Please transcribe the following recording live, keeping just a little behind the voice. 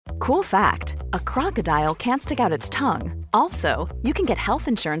Cool fact, a crocodile can't stick out its tongue. Also, you can get health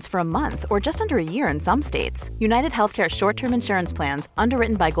insurance for a month or just under a year in some states. United Healthcare short-term insurance plans,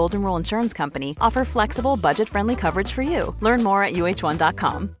 underwritten by Golden Rule Insurance Company, offer flexible, budget-friendly coverage for you. Learn more at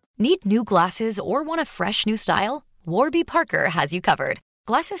uh1.com. Need new glasses or want a fresh new style? Warby Parker has you covered.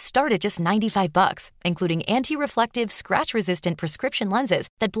 Glasses start at just $95, including anti-reflective, scratch-resistant prescription lenses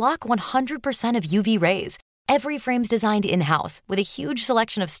that block 100% of UV rays. Every frame's designed in-house with a huge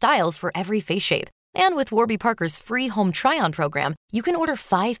selection of styles for every face shape. And with Warby Parker's free home try-on program, you can order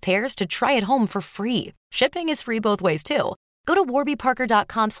 5 pairs to try at home for free. Shipping is free both ways, too. Go to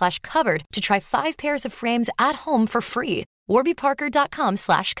warbyparker.com/covered to try 5 pairs of frames at home for free.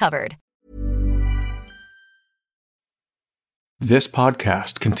 warbyparker.com/covered. This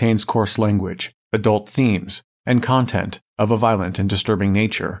podcast contains coarse language, adult themes, and content of a violent and disturbing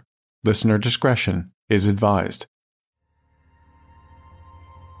nature. Listener discretion is advised.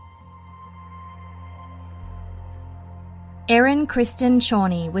 Erin Kristen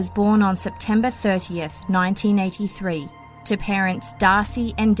Chorney was born on September 30th, 1983, to parents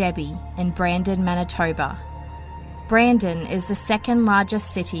Darcy and Debbie in Brandon, Manitoba. Brandon is the second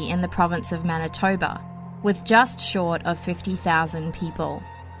largest city in the province of Manitoba, with just short of 50,000 people.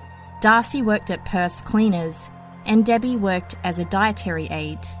 Darcy worked at Perth's Cleaners, and Debbie worked as a dietary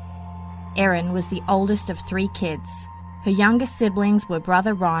aide. Erin was the oldest of 3 kids. Her younger siblings were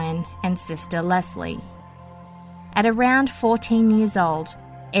brother Ryan and sister Leslie. At around 14 years old,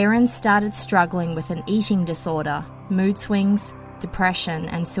 Erin started struggling with an eating disorder, mood swings, depression,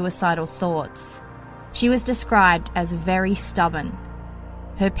 and suicidal thoughts. She was described as very stubborn.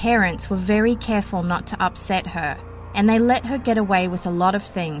 Her parents were very careful not to upset her, and they let her get away with a lot of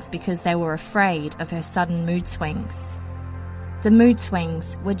things because they were afraid of her sudden mood swings. The mood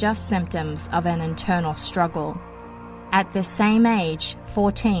swings were just symptoms of an internal struggle. At the same age,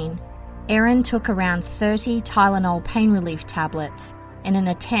 14, Erin took around 30 Tylenol pain relief tablets in an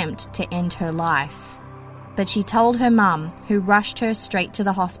attempt to end her life. But she told her mum, who rushed her straight to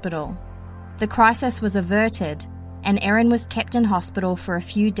the hospital. The crisis was averted, and Erin was kept in hospital for a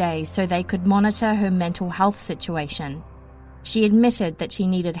few days so they could monitor her mental health situation. She admitted that she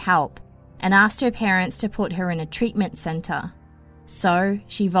needed help and asked her parents to put her in a treatment centre. So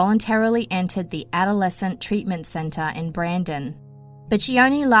she voluntarily entered the Adolescent Treatment Centre in Brandon. But she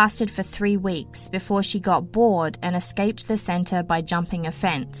only lasted for 3 weeks before she got bored and escaped the centre by jumping a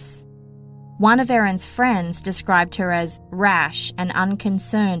fence. One of Erin's friends described her as rash and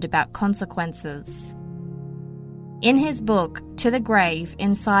unconcerned about consequences. In his book, To the Grave,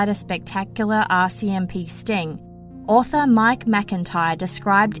 Inside a Spectacular RCMP Sting, author Mike McIntyre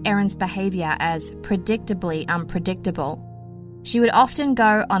described Erin's behaviour as predictably unpredictable. She would often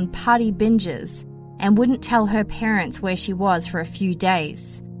go on party binges and wouldn't tell her parents where she was for a few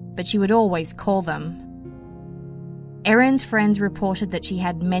days, but she would always call them. Erin's friends reported that she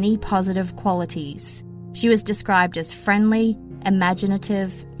had many positive qualities. She was described as friendly,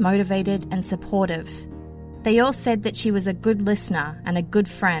 imaginative, motivated, and supportive. They all said that she was a good listener and a good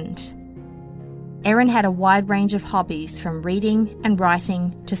friend. Erin had a wide range of hobbies, from reading and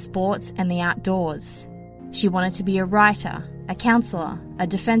writing to sports and the outdoors. She wanted to be a writer, a counsellor, a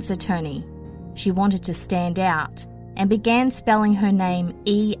defence attorney. She wanted to stand out and began spelling her name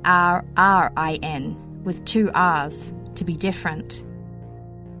E-R-R-I-N with 2 R's to be different.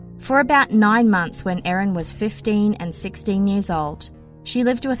 For about 9 months, when Erin was 15 and 16 years old, she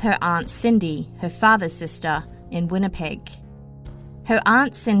lived with her Aunt Cindy, her father's sister, in Winnipeg. Her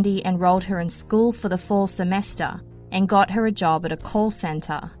Aunt Cindy enrolled her in school for the fall semester and got her a job at a call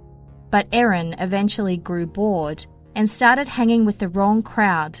centre. But Erin eventually grew bored and started hanging with the wrong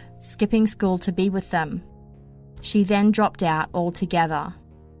crowd, skipping school to be with them. She then dropped out altogether.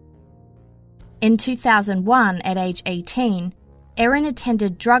 In 2001, at age 18, Erin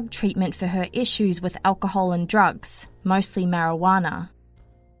attended drug treatment for her issues with alcohol and drugs, mostly marijuana.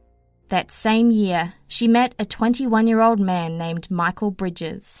 That same year, she met a 21-year-old man named Michael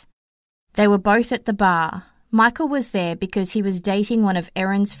Bridges. They were both at the bar. Michael was there because he was dating one of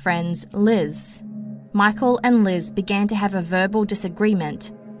Erin's friends, Liz. Michael and Liz began to have a verbal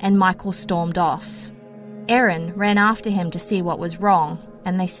disagreement, and Michael stormed off. Erin ran after him to see what was wrong,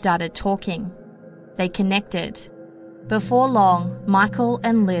 and they started talking. They connected. Before long, Michael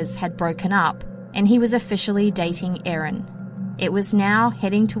and Liz had broken up, and he was officially dating Erin. It was now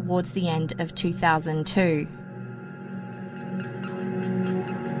heading towards the end of 2002.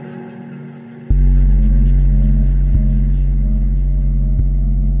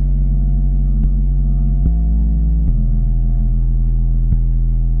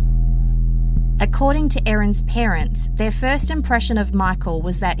 According to Erin's parents, their first impression of Michael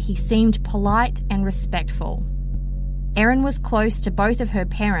was that he seemed polite and respectful. Erin was close to both of her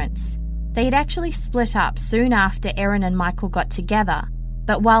parents. They had actually split up soon after Erin and Michael got together,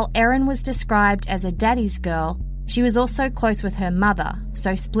 but while Erin was described as a daddy's girl, she was also close with her mother,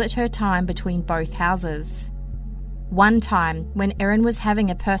 so split her time between both houses. One time, when Erin was having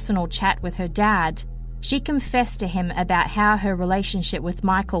a personal chat with her dad, she confessed to him about how her relationship with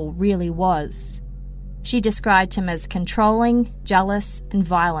Michael really was. She described him as controlling, jealous, and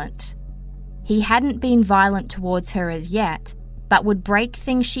violent. He hadn't been violent towards her as yet, but would break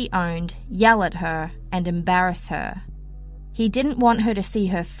things she owned, yell at her, and embarrass her. He didn't want her to see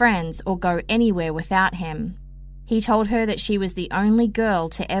her friends or go anywhere without him. He told her that she was the only girl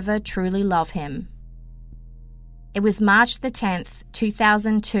to ever truly love him. It was March the 10th,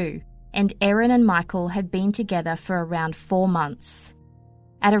 2002, and Erin and Michael had been together for around 4 months.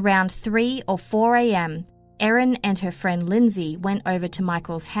 At around 3 or 4 a.m., Erin and her friend Lindsay went over to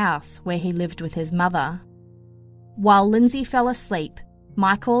Michael's house where he lived with his mother. While Lindsay fell asleep,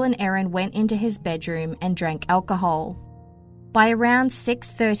 Michael and Erin went into his bedroom and drank alcohol. By around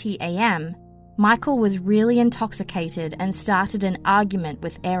 6:30 a.m., Michael was really intoxicated and started an argument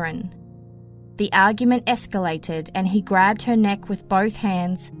with Erin. The argument escalated and he grabbed her neck with both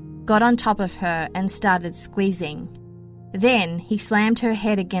hands, got on top of her and started squeezing. Then he slammed her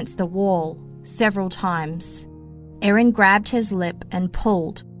head against the wall several times. Erin grabbed his lip and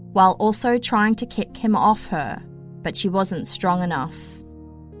pulled, while also trying to kick him off her, but she wasn't strong enough.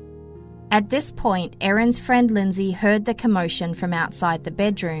 At this point, Erin's friend Lindsay heard the commotion from outside the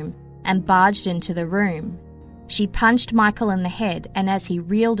bedroom and barged into the room. She punched Michael in the head, and as he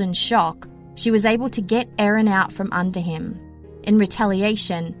reeled in shock, she was able to get Erin out from under him. In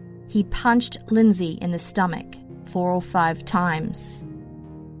retaliation, he punched Lindsay in the stomach 4 or 5 times.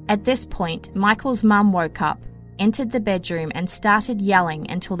 At this point, Michael's mum woke up, entered the bedroom and started yelling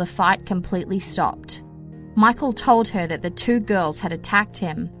until the fight completely stopped. Michael told her that the 2 girls had attacked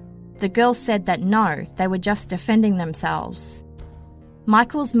him. The girls said that no, they were just defending themselves.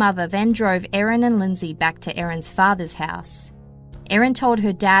 Michael's mother then drove Erin and Lindsay back to Erin's father's house. Erin told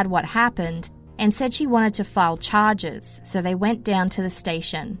her dad what happened and said she wanted to file charges, so they went down to the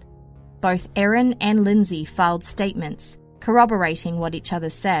station. Both Erin and Lindsay filed statements, corroborating what each other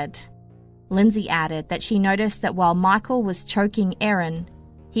said. Lindsay added that she noticed that while Michael was choking Erin,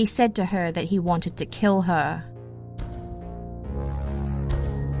 he said to her that he wanted to kill her.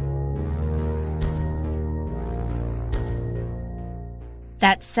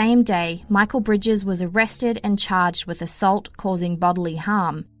 That same day, Michael Bridges was arrested and charged with assault causing bodily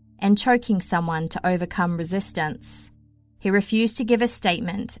harm and choking someone to overcome resistance. He refused to give a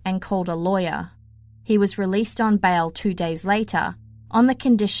statement and called a lawyer. He was released on bail 2 days later on the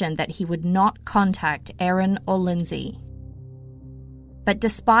condition that he would not contact Erin or Lindsay. But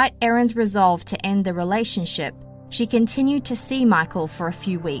despite Erin's resolve to end the relationship, she continued to see Michael for a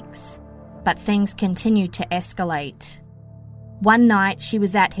few weeks, but things continued to escalate. One night she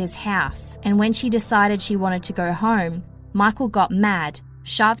was at his house, and when she decided she wanted to go home, Michael got mad,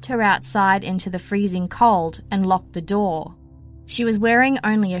 shoved her outside into the freezing cold and locked the door. She was wearing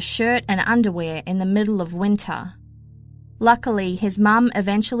only a shirt and underwear in the middle of winter. Luckily, his mum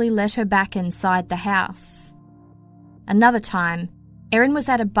eventually let her back inside the house. Another time, Erin was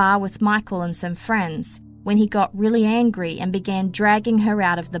at a bar with Michael and some friends when he got really angry and began dragging her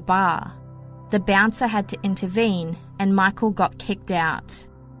out of the bar. The bouncer had to intervene and Michael got kicked out.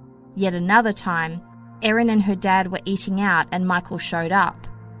 Yet another time, Erin and her dad were eating out and Michael showed up.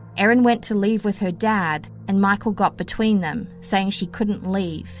 Erin went to leave with her dad and Michael got between them, saying she couldn't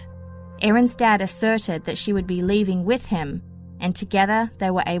leave. Erin's dad asserted that she would be leaving with him, and together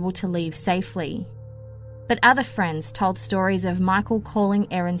they were able to leave safely. But other friends told stories of Michael calling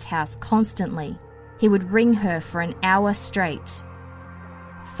Erin's house constantly. He would ring her for an hour straight.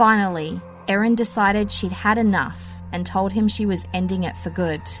 Finally, Erin decided she'd had enough and told him she was ending it for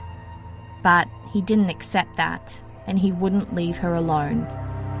good. But he didn't accept that, and he wouldn't leave her alone.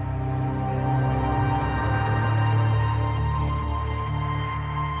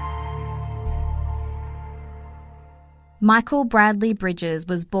 Michael Bradley Bridges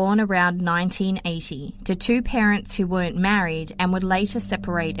was born around 1980 to 2 parents who weren't married and would later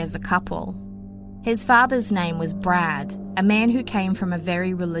separate as a couple. His father's name was Brad, a man who came from a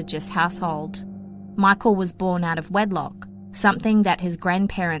very religious household. Michael was born out of wedlock, something that his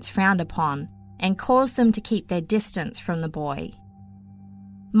grandparents frowned upon, and caused them to keep their distance from the boy.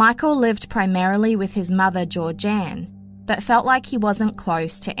 Michael lived primarily with his mother Georgianne, but felt like he wasn't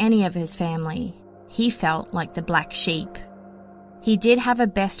close to any of his family. He felt like the black sheep. He did have a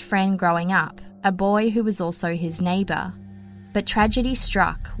best friend growing up, a boy who was also his neighbour. But tragedy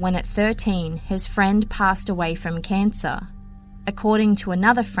struck when at 13 his friend passed away from cancer. According to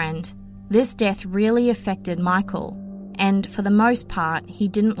another friend, this death really affected Michael, and for the most part he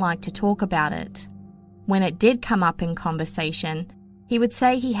didn't like to talk about it. When it did come up in conversation, he would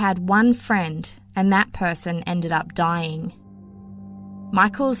say he had one friend and that person ended up dying.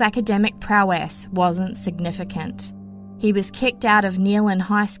 Michael's academic prowess wasn't significant. He was kicked out of Neyland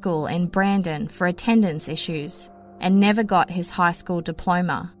High School in Brandon for attendance issues and never got his high school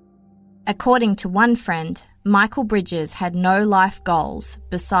diploma. According to one friend, Michael Bridges had no life goals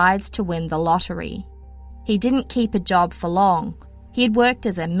besides to win the lottery. He didn't keep a job for long. He had worked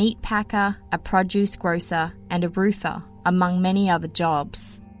as a meat packer, a produce grocer, and a roofer, among many other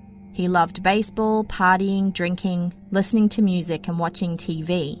jobs. He loved baseball, partying, drinking, listening to music, and watching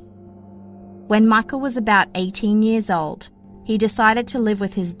TV. When Michael was about 18 years old, he decided to live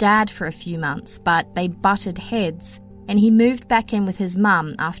with his dad for a few months, but they butted heads, and he moved back in with his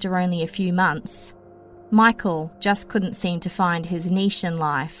mum after only a few months. Michael just couldn't seem to find his niche in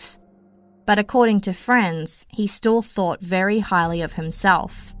life. But according to friends, he still thought very highly of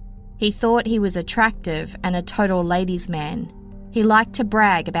himself. He thought he was attractive and a total ladies' man. He liked to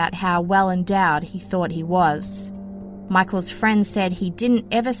brag about how well endowed he thought he was. Michael's friends said he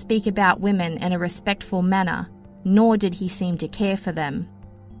didn't ever speak about women in a respectful manner, nor did he seem to care for them.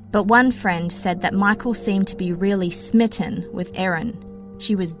 But one friend said that Michael seemed to be really smitten with Erin.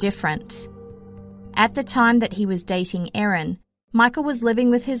 She was different. At the time that he was dating Erin, Michael was living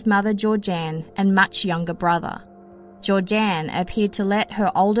with his mother Georgianne and much younger brother. Georgianne appeared to let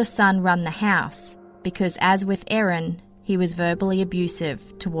her older son run the house because, as with Erin, he was verbally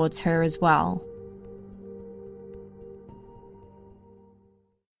abusive towards her as well.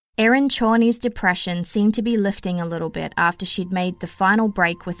 Erin Chorney's depression seemed to be lifting a little bit after she'd made the final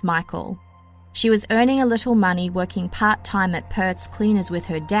break with Michael. She was earning a little money working part-time at Perth's Cleaners with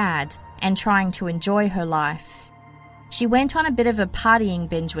her dad and trying to enjoy her life. She went on a bit of a partying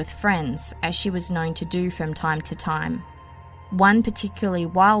binge with friends, as she was known to do from time to time. One particularly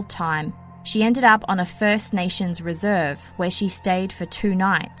wild time, she ended up on a First Nations reserve where she stayed for 2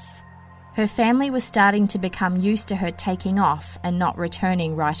 nights. Her family was starting to become used to her taking off and not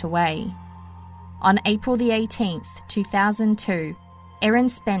returning right away. On April the 18th, 2002, Erin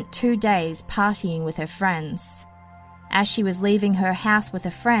spent 2 days partying with her friends. As she was leaving her house with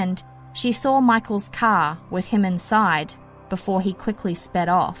a friend, she saw Michael's car with him inside before he quickly sped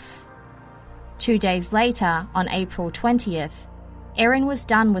off. 2 days later, on April 20th, Erin was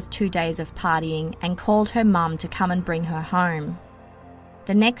done with 2 days of partying and called her mum to come and bring her home.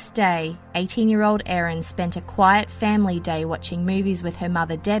 The next day, 18-year-old Erin spent a quiet family day watching movies with her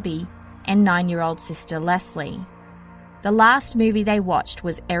mother Debbie and 9-year-old sister Leslie. The last movie they watched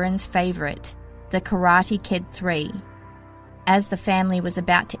was Erin's favourite, The Karate Kid 3. As the family was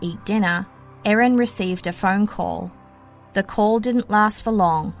about to eat dinner, Erin received a phone call. The call didn't last for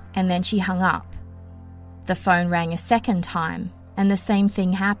long, and then she hung up. The phone rang a second time, and the same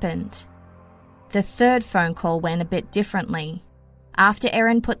thing happened. The third phone call went a bit differently. After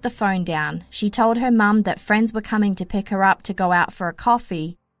Erin put the phone down, she told her mum that friends were coming to pick her up to go out for a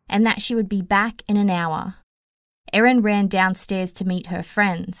coffee and that she would be back in an hour. Erin ran downstairs to meet her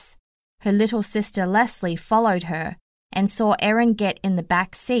friends. Her little sister Leslie followed her and saw Erin get in the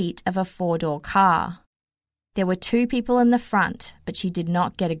back seat of a 4-door car. There were 2 people in the front, but she did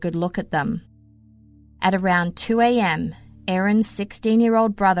not get a good look at them. At around 2 a.m., Erin's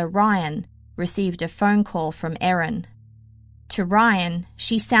 16-year-old brother Ryan received a phone call from Erin. To Ryan,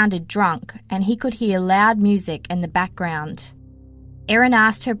 she sounded drunk and he could hear loud music in the background. Erin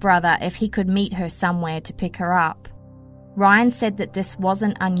asked her brother if he could meet her somewhere to pick her up. Ryan said that this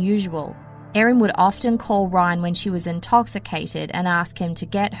wasn't unusual. Erin would often call Ryan when she was intoxicated and ask him to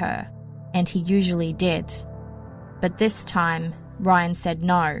get her, and he usually did. But this time, Ryan said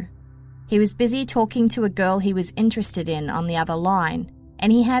no. He was busy talking to a girl he was interested in on the other line,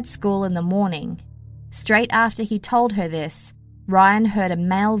 and he had school in the morning. Straight after he told her this, Ryan heard a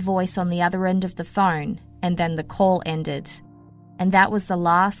male voice on the other end of the phone, and then the call ended. And that was the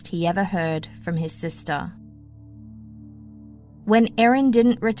last he ever heard from his sister. When Erin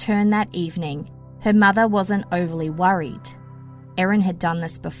didn't return that evening, her mother wasn't overly worried. Erin had done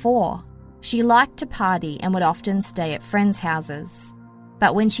this before. She liked to party and would often stay at friends' houses.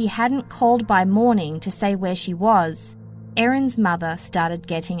 But when she hadn't called by morning to say where she was, Erin's mother started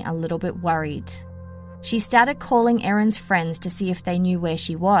getting a little bit worried. She started calling Erin's friends to see if they knew where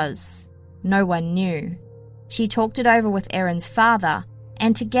she was. No one knew. She talked it over with Erin's father,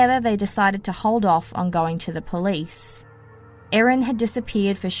 and together they decided to hold off on going to the police. Erin had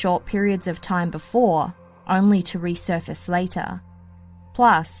disappeared for short periods of time before, only to resurface later.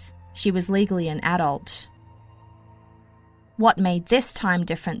 Plus, she was legally an adult. What made this time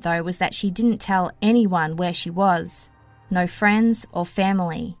different, though, was that she didn't tell anyone where she was. No friends or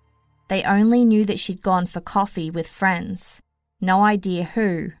family. They only knew that she'd gone for coffee with friends. No idea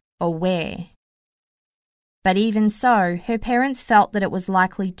who or where. But even so, her parents felt that it was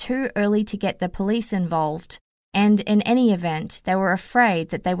likely too early to get the police involved, and in any event, they were afraid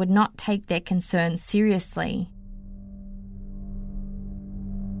that they would not take their concerns seriously.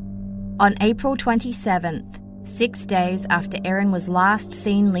 On April 27th, 6 days after Erin was last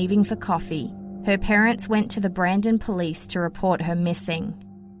seen leaving for coffee, her parents went to the Brandon police to report her missing.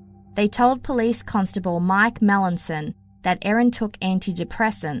 They told Police Constable Mike Melanson that Erin took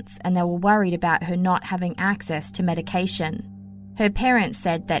antidepressants and they were worried about her not having access to medication. Her parents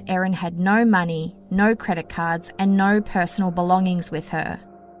said that Erin had no money, no credit cards, and no personal belongings with her.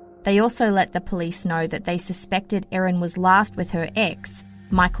 They also let the police know that they suspected Erin was last with her ex,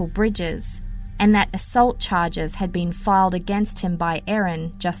 Michael Bridges, and that assault charges had been filed against him by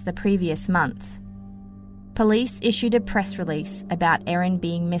Erin just the previous month. Police issued a press release about Erin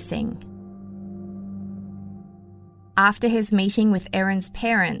being missing. After his meeting with Erin's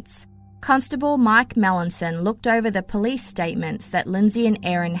parents, Constable Mike Melanson looked over the police statements that Lindsay and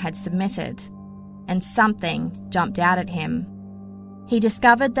Erin had submitted, and something jumped out at him. He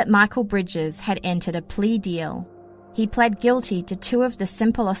discovered that Michael Bridges had entered a plea deal. He pled guilty to 2 of the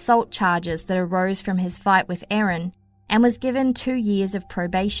simple assault charges that arose from his fight with Erin and was given 2 years of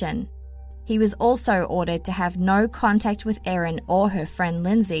probation. He was also ordered to have no contact with Erin or her friend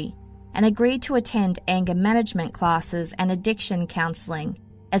Lindsay and agreed to attend anger management classes and addiction counselling,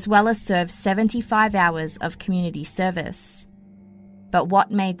 as well as serve 75 hours of community service. But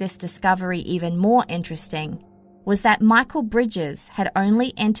what made this discovery even more interesting was that Michael Bridges had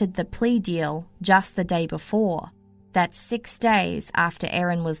only entered the plea deal just the day before. That's 6 days after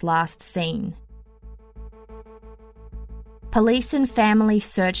Erin was last seen. Police and family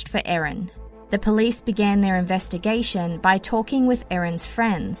searched for Erin. The police began their investigation by talking with Erin's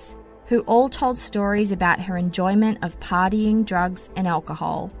friends, who all told stories about her enjoyment of partying, drugs, and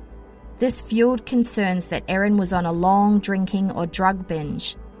alcohol. This fueled concerns that Erin was on a long drinking or drug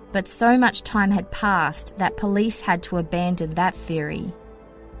binge, but so much time had passed that police had to abandon that theory.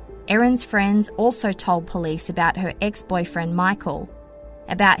 Erin's friends also told police about her ex-boyfriend Michael,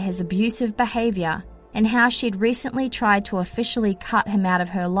 about his abusive behaviour, and how she'd recently tried to officially cut him out of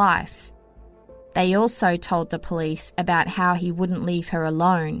her life. They also told the police about how he wouldn't leave her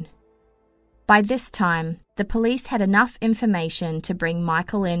alone. By this time, the police had enough information to bring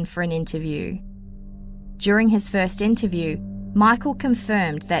Michael in for an interview. During his first interview, Michael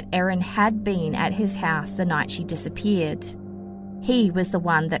confirmed that Erin had been at his house the night she disappeared. He was the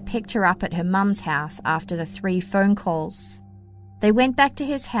one that picked her up at her mum's house after the 3 phone calls. They went back to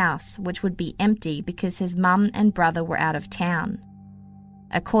his house, which would be empty because his mum and brother were out of town.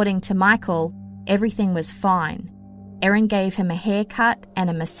 According to Michael, everything was fine. Erin gave him a haircut and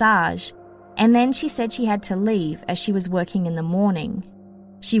a massage, and then she said she had to leave as she was working in the morning.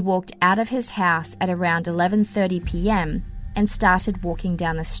 She walked out of his house at around 11:30 p.m. and started walking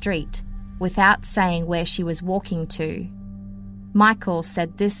down the street, without saying where she was walking to. Michael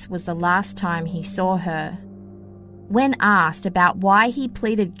said this was the last time he saw her. When asked about why he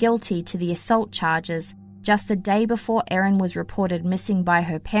pleaded guilty to the assault charges just the day before Erin was reported missing by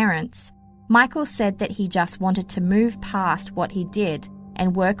her parents, Michael said that he just wanted to move past what he did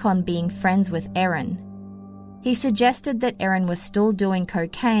and work on being friends with Erin. He suggested that Erin was still doing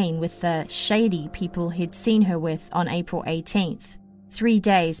cocaine with the shady people he'd seen her with on April 18th, 3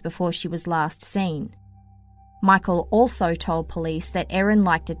 days before she was last seen. Michael also told police that Erin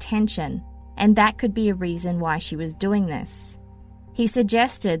liked attention, and that could be a reason why she was doing this. He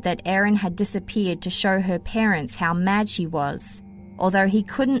suggested that Erin had disappeared to show her parents how mad she was, although he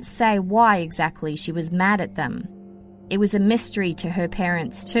couldn't say why exactly she was mad at them. It was a mystery to her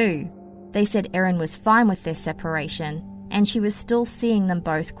parents too. They said Erin was fine with their separation, and she was still seeing them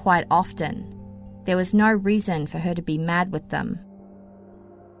both quite often. There was no reason for her to be mad with them.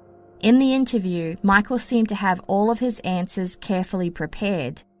 In the interview, Michael seemed to have all of his answers carefully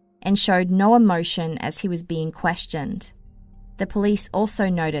prepared and showed no emotion as he was being questioned. The police also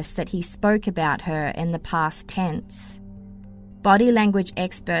noticed that he spoke about her in the past tense. Body language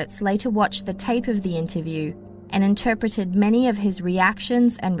experts later watched the tape of the interview and interpreted many of his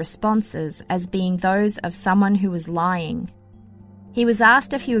reactions and responses as being those of someone who was lying. He was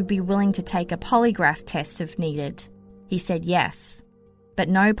asked if he would be willing to take a polygraph test if needed. He said yes, but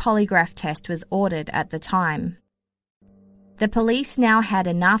no polygraph test was ordered at the time. The police now had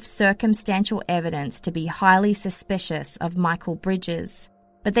enough circumstantial evidence to be highly suspicious of Michael Bridges,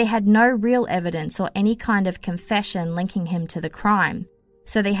 but they had no real evidence or any kind of confession linking him to the crime,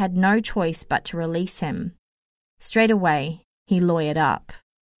 so they had no choice but to release him. Straight away, he lawyered up.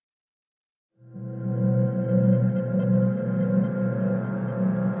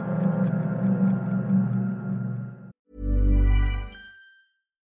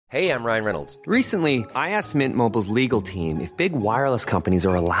 Hey, I'm Ryan Reynolds. Recently, I asked Mint Mobile's legal team if big wireless companies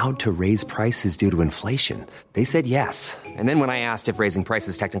are allowed to raise prices due to inflation. They said yes. And then when I asked if raising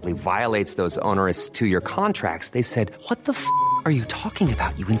prices technically violates those onerous 2-year contracts, they said, "What the f*** are you talking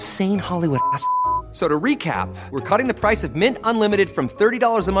about, you insane Hollywood ass?" So to recap, we're cutting the price of Mint Unlimited from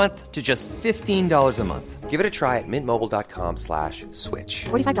 $30 a month to just $15 a month. Give it a try at mintmobile.com/switch.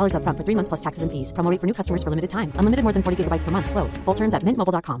 $45 up front for 3 months plus taxes and fees. Promo rate for new customers for limited time. Unlimited more than 40 gigabytes per month. Slows full terms at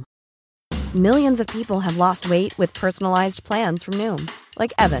mintmobile.com. Millions of people have lost weight with personalized plans from Noom.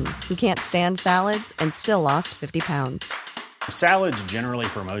 Like Evan, who can't stand salads and still lost 50 pounds. Salads generally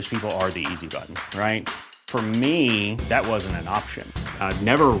for most people are the easy button, right? For me, that wasn't an option. I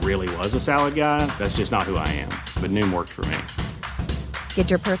never really was a salad guy. That's just not who I am. But Noom worked for me. Get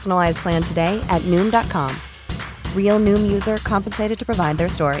your personalized plan today at Noom.com. Real Noom user compensated to provide their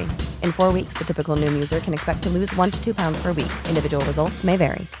story. In 4 weeks, the typical Noom user can expect to lose 1 to 2 pounds per week. Individual results may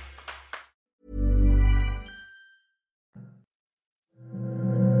vary.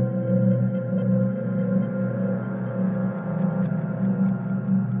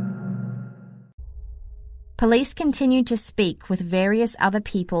 Police continued to speak with various other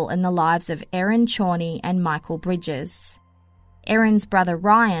people in the lives of Erin, Chorney and Michael Bridges. Erin's brother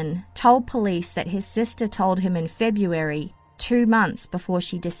Ryan told police that his sister told him in February, 2 months before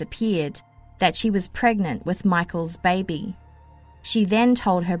she disappeared, that she was pregnant with Michael's baby. She then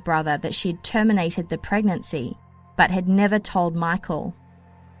told her brother that she'd terminated the pregnancy, but had never told Michael.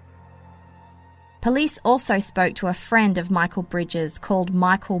 Police also spoke to a friend of Michael Bridges called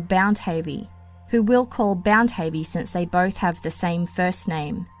Michael Bounthavy, who we'll call Bounthavy since they both have the same first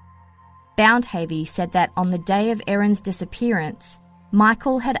name. Bounthavy said that on the day of Erin's disappearance,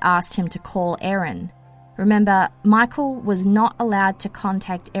 Michael had asked him to call Erin. Remember, Michael was not allowed to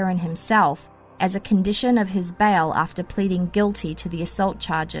contact Erin himself as a condition of his bail after pleading guilty to the assault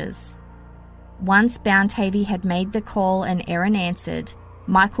charges. Once Bounthavy had made the call and Erin answered,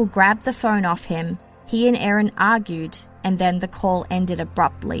 Michael grabbed the phone off him, he and Erin argued, and then the call ended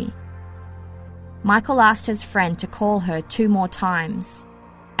abruptly. Michael asked his friend to call her 2 more times.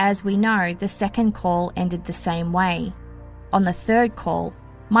 As we know, the second call ended the same way. On the third call,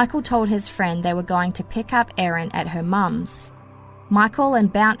 Michael told his friend they were going to pick up Erin at her mum's. Michael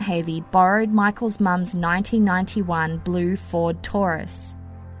and Bounthavy borrowed Michael's mum's 1991 blue Ford Taurus.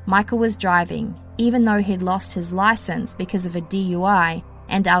 Michael was driving, even though he'd lost his license because of a DUI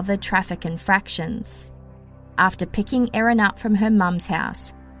and other traffic infractions. After picking Erin up from her mum's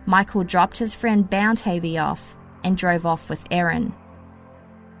house, Michael dropped his friend Bounthavy off and drove off with Erin.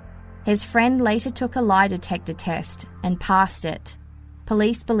 His friend later took a lie detector test and passed it.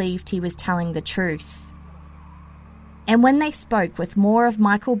 Police believed he was telling the truth. And when they spoke with more of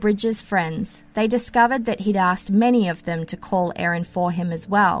Michael Bridges' friends, they discovered that he'd asked many of them to call Erin for him as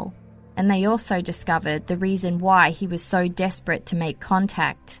well, and they also discovered the reason why he was so desperate to make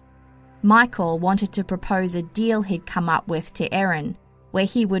contact. Michael wanted to propose a deal he'd come up with to Erin, where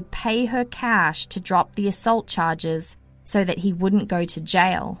he would pay her cash to drop the assault charges so that he wouldn't go to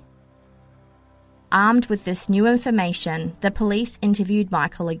jail. Armed with this new information, the police interviewed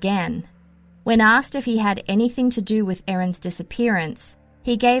Michael again. When asked if he had anything to do with Erin's disappearance,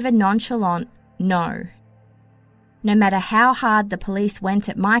 he gave a nonchalant no. No matter how hard the police went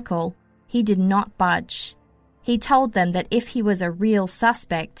at Michael, he did not budge. He told them that if he was a real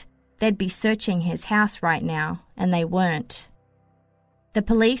suspect, they'd be searching his house right now, and they weren't. The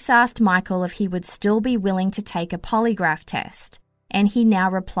police asked Michael if he would still be willing to take a polygraph test, and he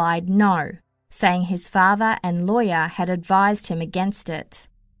now replied no, saying his father and lawyer had advised him against it.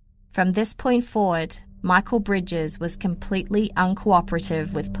 From this point forward, Michael Bridges was completely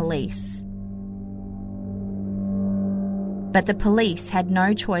uncooperative with police. But the police had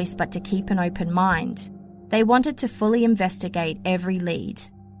no choice but to keep an open mind. They wanted to fully investigate every lead,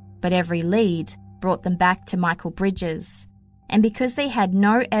 but every lead brought them back to Michael Bridges. And because they had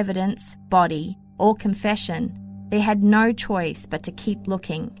no evidence, body, or confession, they had no choice but to keep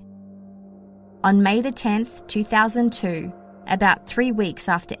looking. On May the 10th, 2002, about 3 weeks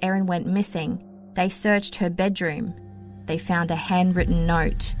after Erin went missing, they searched her bedroom. They found a handwritten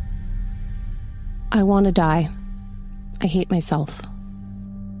note. I want to die. I hate myself.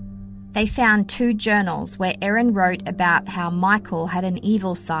 They found 2 journals where Erin wrote about how Michael had an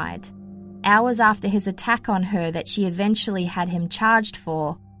evil side. Hours after his attack on her that she eventually had him charged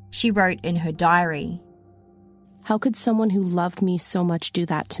for, she wrote in her diary, "How could someone who loved me so much do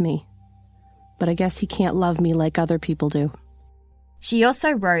that to me? But I guess he can't love me like other people do." She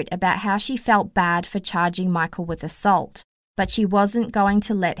also wrote about how she felt bad for charging Michael with assault, but she wasn't going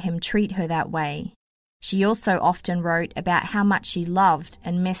to let him treat her that way. She also often wrote about how much she loved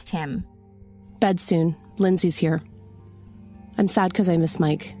and missed him. "Bed soon. Lindsay's here. I'm sad because I miss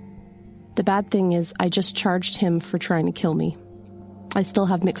Mike. The bad thing is I just charged him for trying to kill me. I still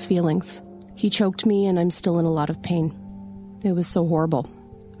have mixed feelings. He choked me and I'm still in a lot of pain. It was so horrible.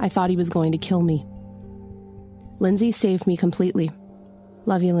 I thought he was going to kill me. Lindsay saved me completely.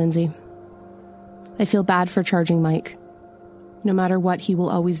 Love you, Lindsay. I feel bad for charging Mike. No matter what, he will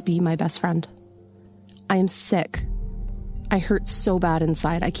always be my best friend. I am sick. I hurt so bad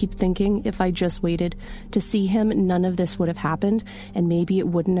inside. I keep thinking if I just waited to see him, none of this would have happened, and maybe it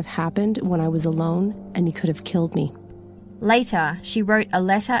wouldn't have happened when I was alone and he could have killed me." Later, she wrote a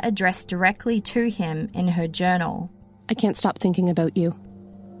letter addressed directly to him in her journal. "I can't stop thinking about you.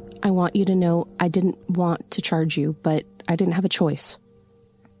 I want you to know I didn't want to charge you, but I didn't have a choice.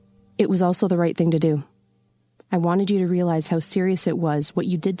 It was also the right thing to do. I wanted you to realize how serious it was what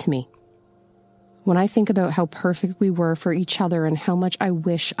you did to me. When I think about how perfect we were for each other and how much I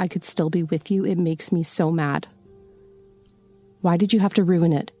wish I could still be with you, it makes me so mad. Why did you have to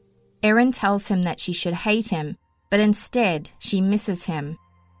ruin it?" Erin tells him that she should hate him, but instead she misses him,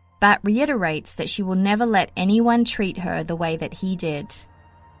 but reiterates that she will never let anyone treat her the way that he did.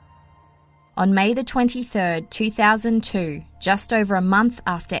 On May the 23rd, 2002, just over a month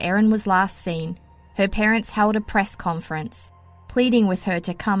after Erin was last seen, her parents held a press conference, pleading with her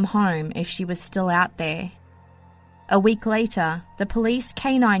to come home if she was still out there. A week later, the police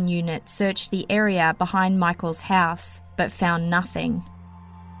canine unit searched the area behind Michael's house, but found nothing.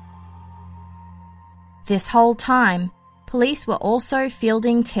 This whole time, police were also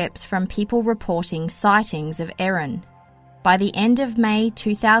fielding tips from people reporting sightings of Erin. By the end of May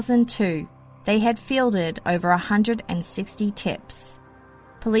 2002, they had fielded over 160 tips.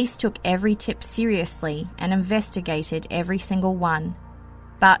 Police took every tip seriously and investigated every single one,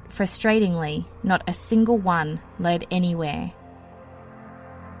 but frustratingly, not a single one led anywhere.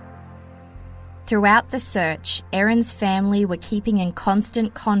 Throughout the search, Erin's family were keeping in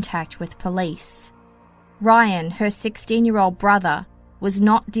constant contact with police. Ryan, her 16-year-old brother, was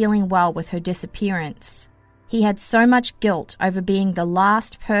not dealing well with her disappearance. He had so much guilt over being the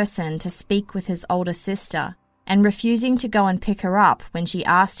last person to speak with his older sister and refusing to go and pick her up when she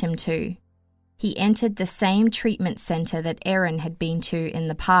asked him to. He entered the same treatment center that Erin had been to in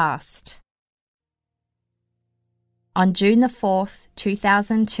the past. On June the 4th,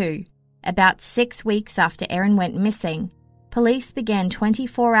 2002, about 6 weeks after Erin went missing, police began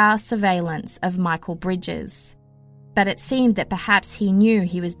 24-hour surveillance of Michael Bridges. But it seemed that perhaps he knew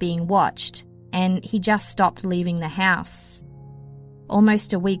he was being watched, and he just stopped leaving the house.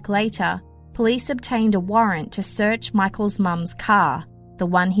 Almost a week later, police obtained a warrant to search Michael's mum's car, the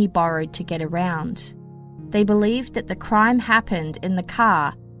one he borrowed to get around. They believed that the crime happened in the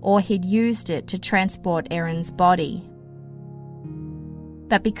car or he'd used it to transport Erin's body.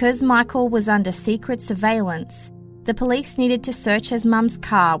 But because Michael was under secret surveillance, the police needed to search his mum's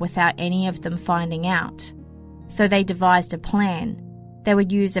car without any of them finding out. So they devised a plan. They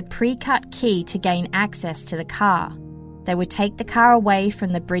would use a pre-cut key to gain access to the car. They would take the car away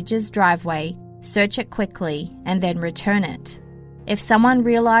from the Bridges driveway, search it quickly, and then return it. If someone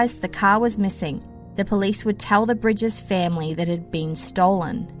realised the car was missing, the police would tell the Bridges family that it had been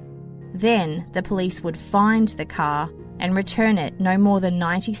stolen. Then the police would find the car and return it no more than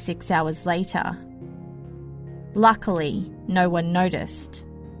 96 hours later. Luckily, no one noticed.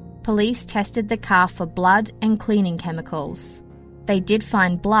 Police tested the car for blood and cleaning chemicals. They did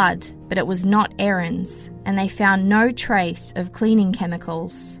find blood, but it was not Erin's, and they found no trace of cleaning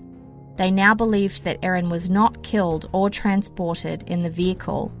chemicals. They now believed that Erin was not killed or transported in the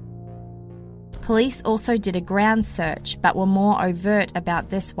vehicle. Police also did a ground search, but were more overt about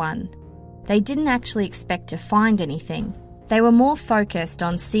this one. They didn't actually expect to find anything. They were more focused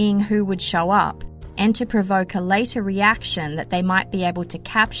on seeing who would show up and to provoke a later reaction that they might be able to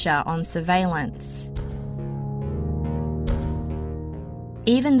capture on surveillance.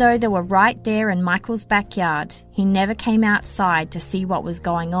 Even though they were right there in Michael's backyard, he never came outside to see what was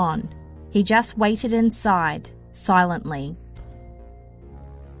going on. He just waited inside, silently.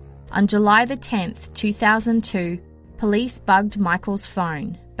 On July the 10th, 2002, police bugged Michael's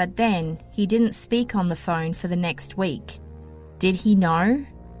phone, but then he didn't speak on the phone for the next week. Did he know?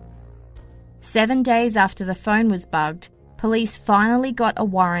 7 days after the phone was bugged, police finally got a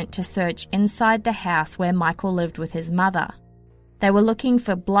warrant to search inside the house where Michael lived with his mother. They were looking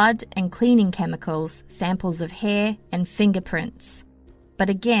for blood and cleaning chemicals, samples of hair, and fingerprints. But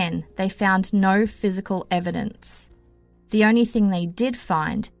again, they found no physical evidence. The only thing they did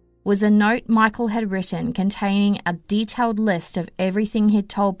find was a note Michael had written containing a detailed list of everything he'd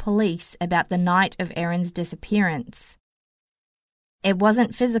told police about the night of Erin's disappearance. It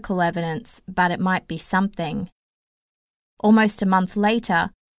wasn't physical evidence, but it might be something. Almost a month later,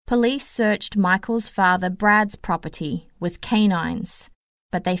 police searched Michael's father Brad's property with canines,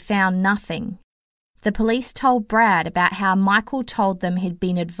 but they found nothing. The police told Brad about how Michael told them he'd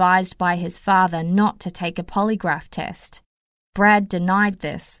been advised by his father not to take a polygraph test. Brad denied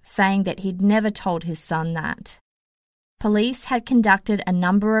this, saying that he'd never told his son that. Police had conducted a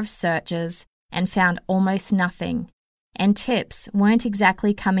number of searches and found almost nothing, and tips weren't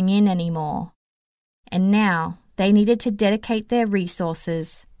exactly coming in anymore. And now they needed to dedicate their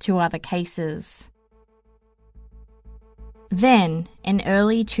resources to other cases. Then, in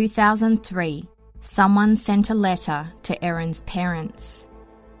early 2003, someone sent a letter to Erin's parents.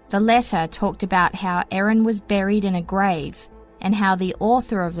 The letter talked about how Erin was buried in a grave and how the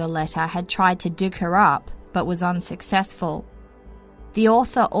author of the letter had tried to dig her up but was unsuccessful. The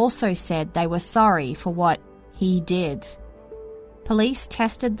author also said they were sorry for what he did. Police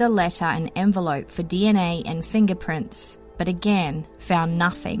tested the letter and envelope for DNA and fingerprints, but again found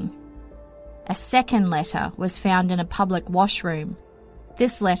nothing. A second letter was found in a public washroom.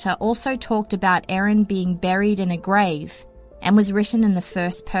 This letter also talked about Erin being buried in a grave and was written in the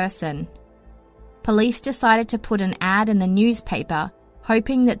first person. Police decided to put an ad in the newspaper,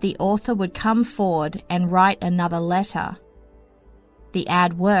 hoping that the author would come forward and write another letter. The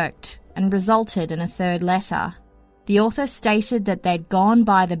ad worked and resulted in a third letter. The author stated that they'd gone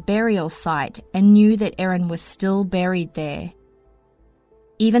by the burial site and knew that Erin was still buried there.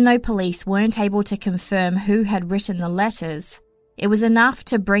 Even though police weren't able to confirm who had written the letters, it was enough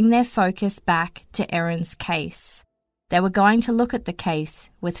to bring their focus back to Erin's case. They were going to look at the case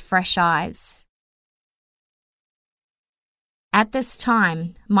with fresh eyes. At this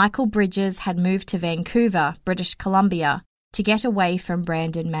time, Michael Bridges had moved to Vancouver, British Columbia, to get away from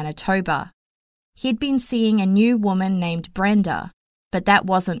Brandon, Manitoba. He'd been seeing a new woman named Brenda, but that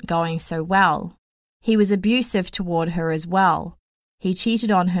wasn't going so well. He was abusive toward her as well. He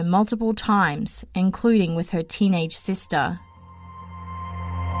cheated on her multiple times, including with her teenage sister.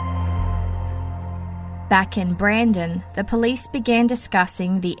 Back in Brandon, the police began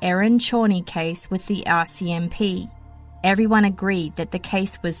discussing the Erin Chorney case with the RCMP. Everyone agreed that the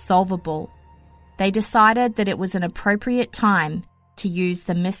case was solvable. They decided that it was an appropriate time to use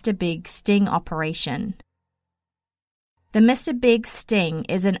the Mr. Big sting operation. The Mr. Big sting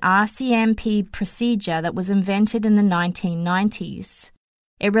is an RCMP procedure that was invented in the 1990s.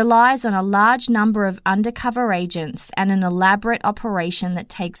 It relies on a large number of undercover agents and an elaborate operation that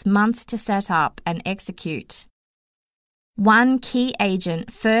takes months to set up and execute. One key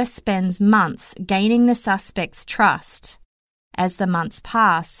agent first spends months gaining the suspect's trust. As the months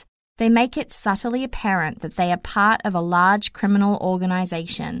pass, they make it subtly apparent that they are part of a large criminal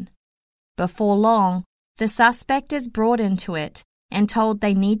organization. Before long, the suspect is brought into it and told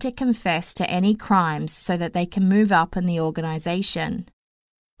they need to confess to any crimes so that they can move up in the organization.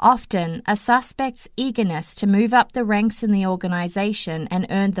 Often, a suspect's eagerness to move up the ranks in the organization and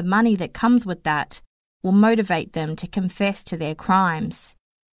earn the money that comes with that will motivate them to confess to their crimes.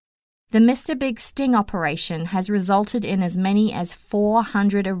 The Mr. Big sting operation has resulted in as many as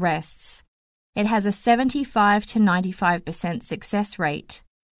 400 arrests. It has a 75 to 95% success rate.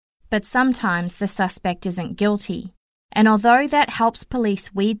 But sometimes the suspect isn't guilty, and although that helps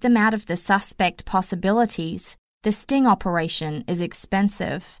police weed them out of the suspect possibilities, the sting operation is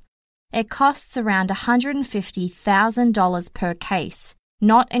expensive. It costs around $150,000 per case,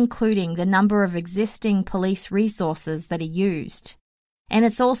 not including the number of existing police resources that are used. And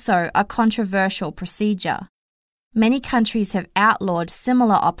it's also a controversial procedure. Many countries have outlawed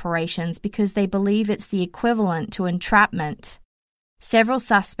similar operations because they believe it's the equivalent to entrapment. Several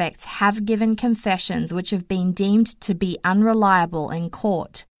suspects have given confessions which have been deemed to be unreliable in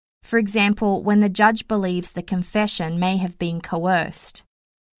court. For example, when the judge believes the confession may have been coerced.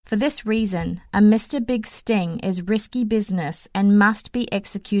 For this reason, a Mr. Big sting is risky business and must be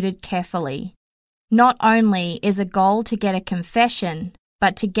executed carefully. Not only is a goal to get a confession,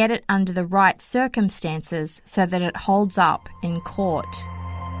 but to get it under the right circumstances so that it holds up in court.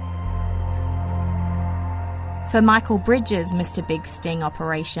 For Michael Bridges' Mr. Big sting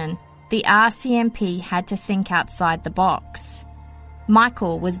operation, the RCMP had to think outside the box.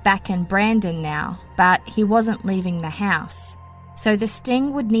 Michael was back in Brandon now, but he wasn't leaving the house, so the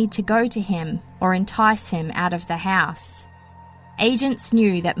sting would need to go to him or entice him out of the house. Agents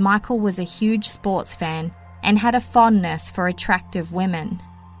knew that Michael was a huge sports fan and had a fondness for attractive women.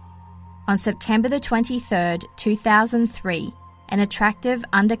 On September the 23rd, 2003, an attractive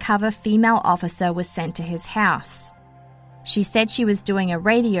undercover female officer was sent to his house. She said she was doing a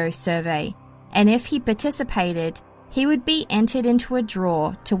radio survey, and if he participated, he would be entered into a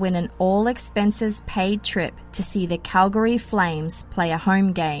draw to win an all-expenses-paid trip to see the Calgary Flames play a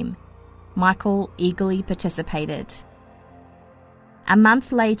home game. Michael eagerly participated. A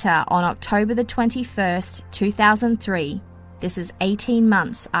month later, on October the 21st, 2003, this is 18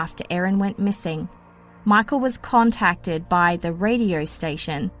 months after Erin went missing, Michael was contacted by the radio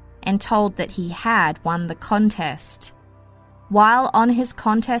station and told that he had won the contest. While on his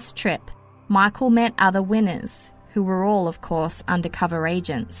contest trip, Michael met other winners, who were all, of course, undercover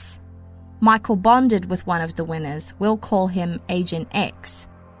agents. Michael bonded with one of the winners, we'll call him Agent X,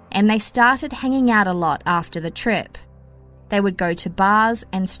 and they started hanging out a lot after the trip. They would go to bars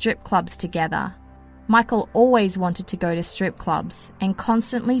and strip clubs together. Michael always wanted to go to strip clubs and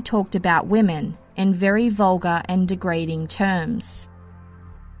constantly talked about women in very vulgar and degrading terms.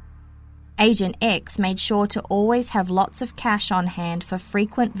 Agent X made sure to always have lots of cash on hand for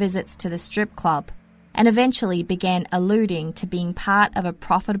frequent visits to the strip club, and eventually began alluding to being part of a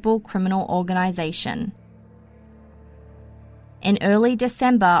profitable criminal organization. In early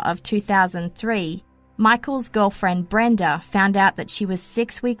December of 2003, Michael's girlfriend Brenda found out that she was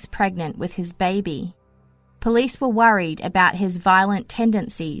 6 weeks pregnant with his baby. Police were worried about his violent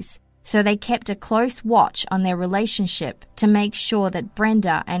tendencies, so they kept a close watch on their relationship to make sure that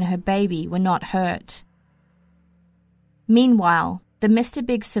Brenda and her baby were not hurt. Meanwhile, the Mr.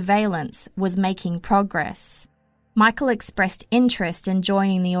 Big surveillance was making progress. Michael expressed interest in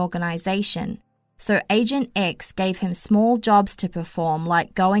joining the organization, so Agent X gave him small jobs to perform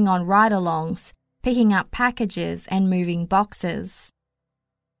like going on ride-alongs, picking up packages and moving boxes.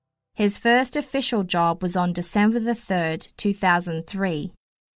 His first official job was on December the 3rd, 2003.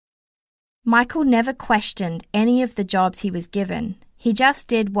 Michael never questioned any of the jobs he was given. He just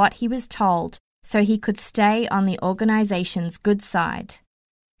did what he was told so he could stay on the organization's good side.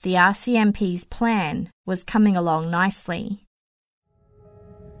 The RCMP's plan was coming along nicely.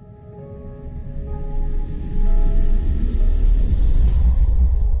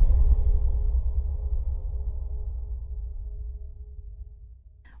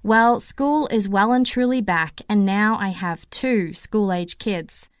 Well, school is well and truly back, and now I have 2 school-age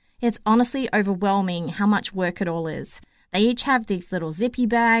kids. It's honestly overwhelming how much work it all is. They each have these little zippy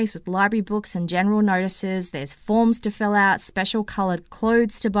bags with library books and general notices. There's forms to fill out, special coloured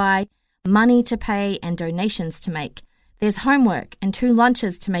clothes to buy, money to pay, and donations to make. There's homework and 2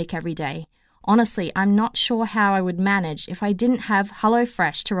 lunches to make every day. Honestly, I'm not sure how I would manage if I didn't have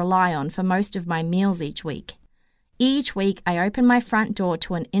HelloFresh to rely on for most of my meals each week. Each week, I open my front door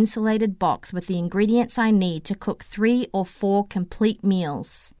to an insulated box with the ingredients I need to cook 3 or 4 complete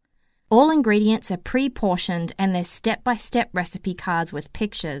meals. All ingredients are pre-portioned and there's step-by-step recipe cards with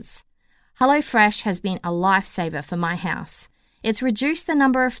pictures. HelloFresh has been a lifesaver for my house. It's reduced the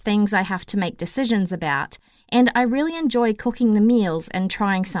number of things I have to make decisions about, and I really enjoy cooking the meals and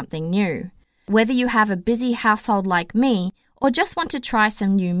trying something new. Whether you have a busy household like me or just want to try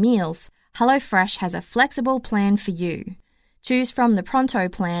some new meals, HelloFresh has a flexible plan for you. Choose from the Pronto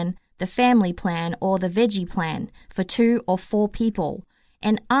plan, the Family plan, or the Veggie plan for 2 or 4 people.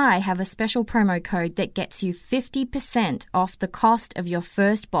 And I have a special promo code that gets you 50% off the cost of your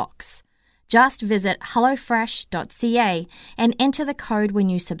first box. Just visit hellofresh.ca and enter the code when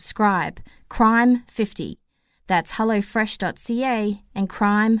you subscribe, CRIME50. That's hellofresh.ca and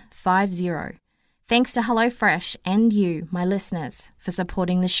CRIME50. Thanks to HelloFresh and you, my listeners, for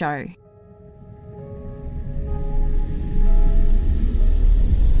supporting the show.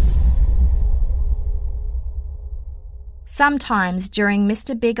 Sometimes during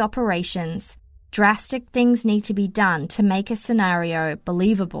Mr. Big operations, drastic things need to be done to make a scenario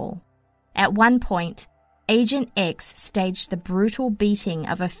believable. At one point, Agent X staged the brutal beating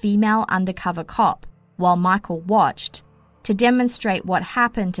of a female undercover cop while Michael watched to demonstrate what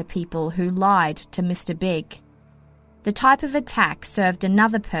happened to people who lied to Mr. Big. The type of attack served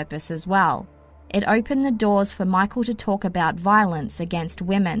another purpose as well. It opened the doors for Michael to talk about violence against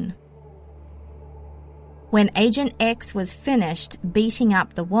women. When Agent X was finished beating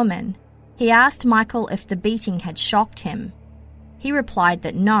up the woman, he asked Michael if the beating had shocked him. He replied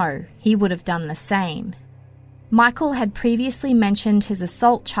that no, he would have done the same. Michael had previously mentioned his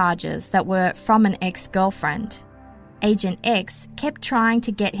assault charges that were from an ex-girlfriend. Agent X kept trying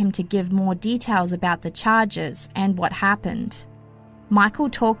to get him to give more details about the charges and what happened. Michael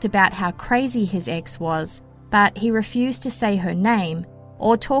talked about how crazy his ex was, but he refused to say her name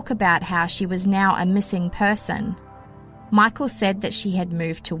or talk about how she was now a missing person. Michael said that she had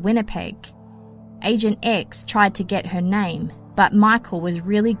moved to Winnipeg. Agent X tried to get her name, but Michael was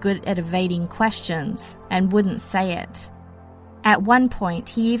really good at evading questions and wouldn't say it. At one point,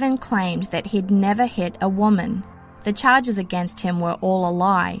 he even claimed that he'd never hit a woman. The charges against him were all a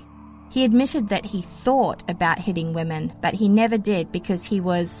lie. He admitted that he thought about hitting women, but he never did because he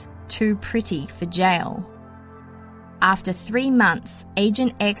was too pretty for jail. After 3 months,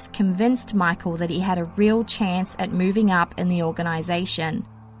 Agent X convinced Michael that he had a real chance at moving up in the organization.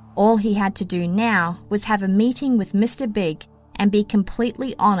 All he had to do now was have a meeting with Mr. Big and be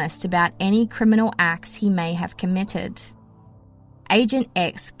completely honest about any criminal acts he may have committed. Agent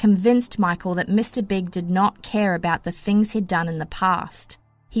X convinced Michael that Mr. Big did not care about the things he'd done in the past.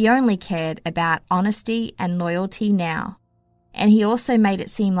 He only cared about honesty and loyalty now. And he also made it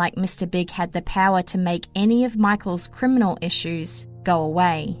seem like Mr. Big had the power to make any of Michael's criminal issues go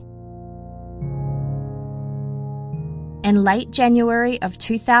away. In late January of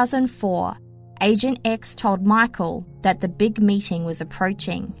 2004, Agent X told Michael that the big meeting was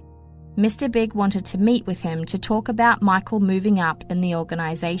approaching. Mr. Big wanted to meet with him to talk about Michael moving up in the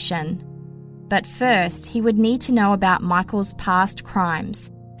organization. But first, he would need to know about Michael's past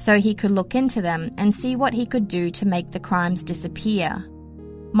crimes, so he could look into them and see what he could do to make the crimes disappear.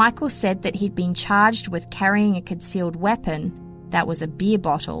 Michael said that he'd been charged with carrying a concealed weapon, that was a beer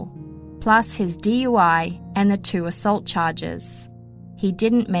bottle, plus his DUI and the 2 assault charges. He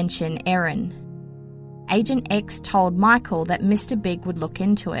didn't mention Erin. Agent X told Michael that Mr. Big would look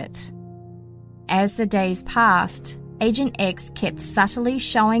into it. As the days passed, Agent X kept subtly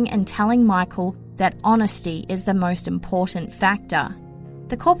showing and telling Michael that honesty is the most important factor.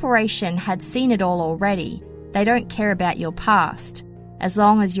 The corporation had seen it all already. They don't care about your past. As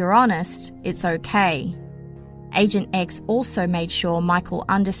long as you're honest, it's okay. Agent X also made sure Michael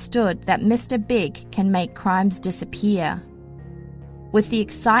understood that Mr. Big can make crimes disappear. With the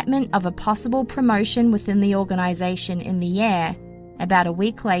excitement of a possible promotion within the organization in the air, about a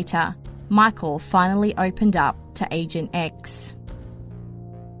week later, Michael finally opened up to Agent X.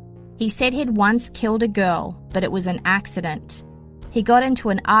 He said he'd once killed a girl, but it was an accident. He got into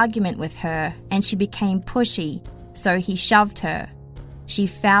an argument with her and she became pushy, so he shoved her. She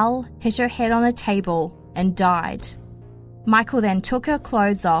fell, hit her head on a table, and died. Michael then took her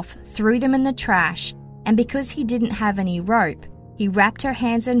clothes off, threw them in the trash, and because he didn't have any rope, he wrapped her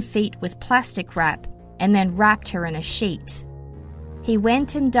hands and feet with plastic wrap and then wrapped her in a sheet. He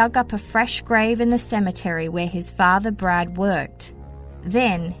went and dug up a fresh grave in the cemetery where his father Brad worked.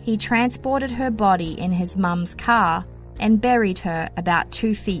 Then he transported her body in his mum's car and buried her about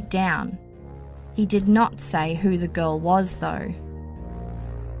 2 feet down. He did not say who the girl was, though.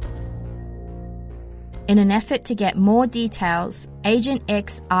 In an effort to get more details, Agent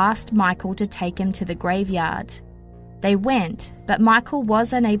X asked Michael to take him to the graveyard. They went, but Michael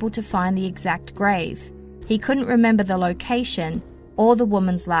was unable to find the exact grave. He couldn't remember the location or the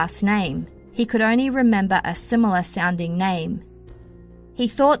woman's last name. He could only remember a similar-sounding name. He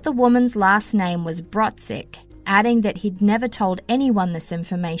thought the woman's last name was Brotzik, adding that he'd never told anyone this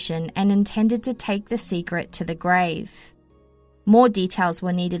information and intended to take the secret to the grave. More details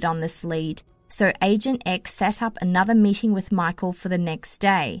were needed on this lead, so Agent X set up another meeting with Michael for the next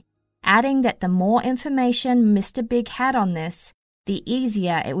day, adding that the more information Mr. Big had on this, the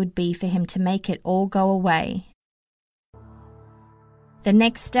easier it would be for him to make it all go away. The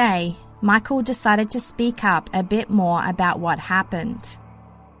next day, Michael decided to speak up a bit more about what happened.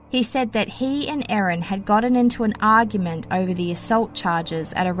 He said that he and Erin had gotten into an argument over the assault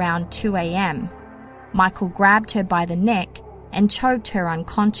charges at around 2 a.m. Michael grabbed her by the neck and choked her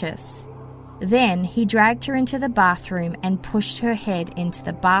unconscious. Then he dragged her into the bathroom and pushed her head into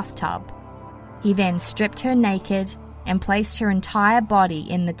the bathtub. He then stripped her naked and placed her entire body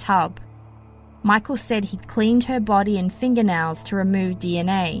in the tub. Michael said he'd cleaned her body and fingernails to remove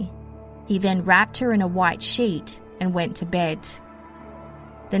DNA. He then wrapped her in a white sheet and went to bed.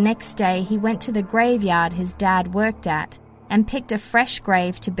 The next day, he went to the graveyard his dad worked at and picked a fresh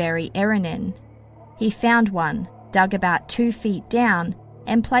grave to bury Erin in. He found one, dug about 2 feet down,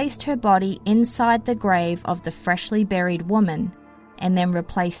 and placed her body inside the grave of the freshly buried woman, and then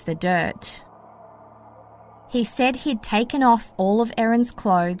replaced the dirt. He said he'd taken off all of Erin's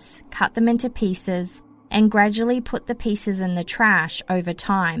clothes, cut them into pieces, and gradually put the pieces in the trash over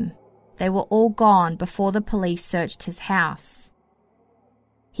time. They were all gone before the police searched his house.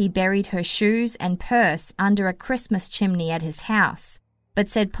 He buried her shoes and purse under a Christmas chimney at his house, but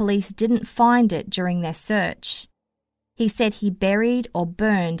said police didn't find it during their search. He said he buried or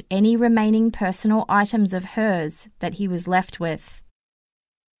burned any remaining personal items of hers that he was left with.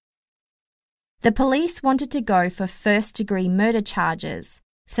 The police wanted to go for first-degree murder charges,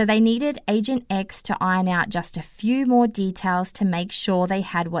 so they needed Agent X to iron out just a few more details to make sure they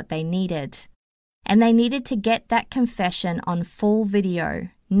had what they needed. And they needed to get that confession on full video,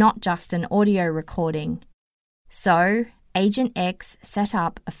 not just an audio recording. So, Agent X set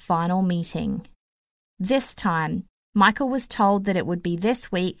up a final meeting. This time, Michael was told that it would be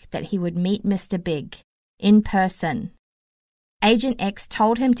this week that he would meet Mr. Big, in person. Agent X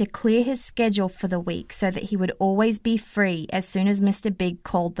told him to clear his schedule for the week so that he would always be free as soon as Mr. Big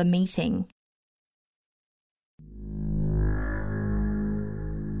called the meeting.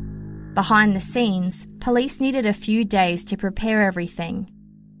 Behind the scenes, police needed a few days to prepare everything.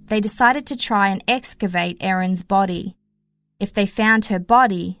 They decided to try and excavate Erin's body. If they found her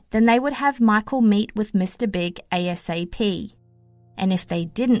body, then they would have Michael meet with Mr. Big ASAP. And if they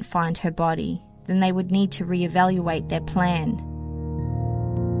didn't find her body, then they would need to reevaluate their plan.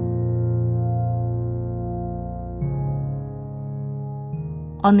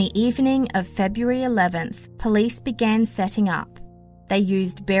 On the evening of February 11th, police began setting up. They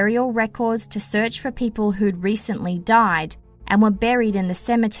used burial records to search for people who'd recently died and were buried in the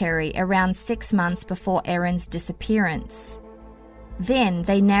cemetery around 6 months before Erin's disappearance. Then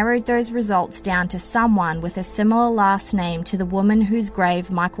they narrowed those results down to someone with a similar last name to the woman whose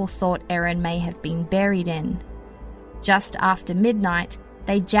grave Michael thought Erin may have been buried in. Just after midnight,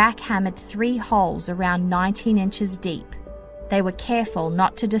 they jackhammered 3 holes around 19 inches deep. They were careful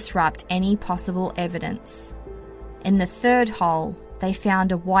not to disrupt any possible evidence. In the 3rd hole, they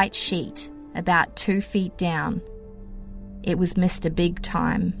found a white sheet about 2 feet down. It was Mr. Big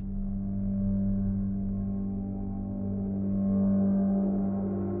time.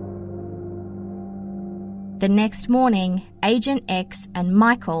 The next morning, Agent X and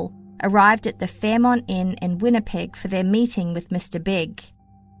Michael arrived at the Fairmont Inn in Winnipeg for their meeting with Mr. Big.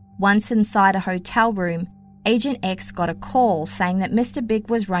 Once inside a hotel room, Agent X got a call saying that Mr. Big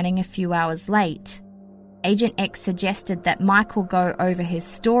was running a few hours late. Agent X suggested that Michael go over his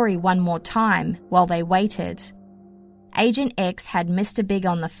story one more time while they waited. Agent X had Mr. Big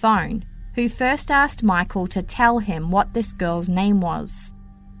on the phone, who first asked Michael to tell him what this girl's name was.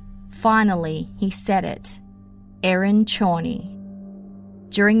 Finally, he said it. Erin Chorney.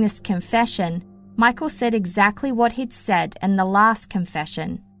 During this confession, Michael said exactly what he'd said in the last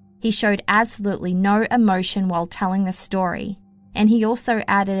confession. He showed absolutely no emotion while telling the story, and he also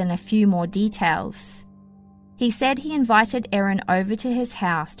added in a few more details. He said he invited Erin over to his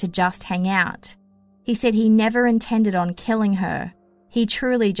house to just hang out. He said he never intended on killing her. He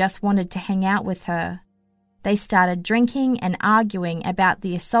truly just wanted to hang out with her. They started drinking and arguing about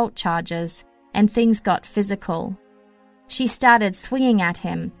the assault charges, and things got physical. She started swinging at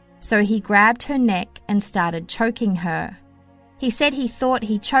him, so he grabbed her neck and started choking her. He said he thought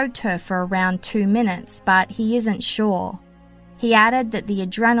he choked her for around 2 minutes, but he isn't sure. He added that the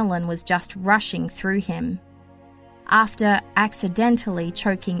adrenaline was just rushing through him. After accidentally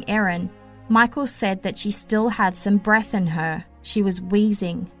choking Erin, Michael said that she still had some breath in her. She was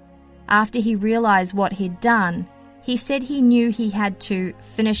wheezing. After he realized what he'd done, he said he knew he had to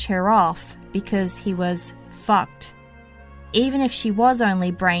finish her off because he was fucked. Even if she was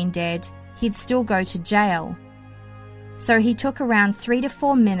only brain dead, he'd still go to jail. So he took around 3 to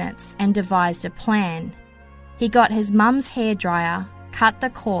 4 minutes and devised a plan. He got his mum's hairdryer, cut the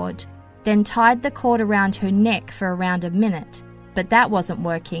cord, then tied the cord around her neck for around a minute, but that wasn't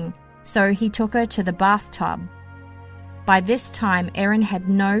working, so he took her to the bathtub. By this time, Erin had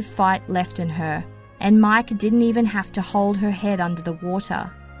no fight left in her, and Mike didn't even have to hold her head under the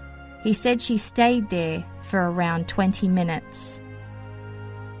water. He said she stayed there for around 20 minutes.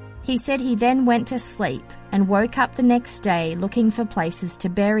 He said he then went to sleep and woke up the next day looking for places to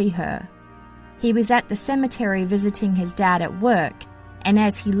bury her. He was at the cemetery visiting his dad at work, and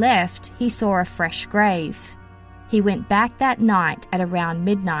as he left, he saw a fresh grave. He went back that night at around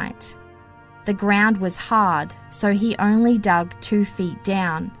midnight. The ground was hard, so he only dug 2 feet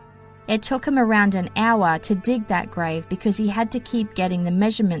down. It took him around an hour to dig that grave because he had to keep getting the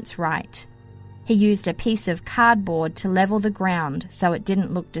measurements right. He used a piece of cardboard to level the ground so it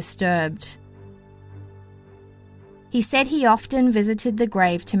didn't look disturbed. He said he often visited the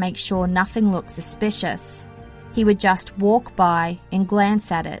grave to make sure nothing looked suspicious. He would just walk by and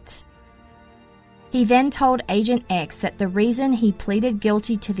glance at it. He then told Agent X that the reason he pleaded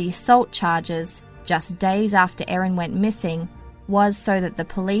guilty to the assault charges just days after Erin went missing was so that the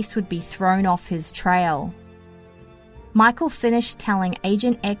police would be thrown off his trail. Michael finished telling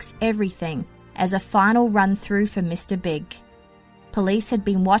Agent X everything as a final run-through for Mr. Big. Police had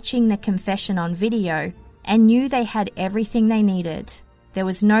been watching the confession on video and knew they had everything they needed. There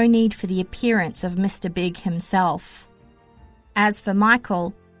was no need for the appearance of Mr. Big himself. As for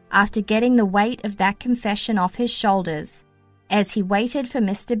Michael, after getting the weight of that confession off his shoulders, as he waited for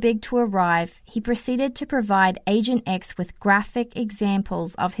Mr. Big to arrive, he proceeded to provide Agent X with graphic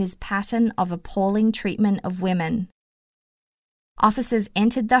examples of his pattern of appalling treatment of women. Officers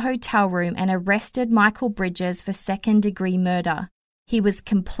entered the hotel room and arrested Michael Bridges for second-degree murder. He was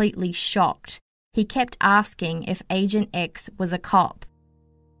completely shocked. He kept asking if Agent X was a cop.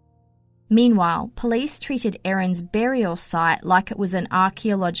 Meanwhile, police treated Erin's burial site like it was an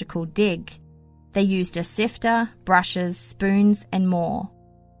archaeological dig. They used a sifter, brushes, spoons, and more.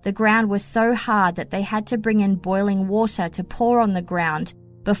 The ground was so hard that they had to bring in boiling water to pour on the ground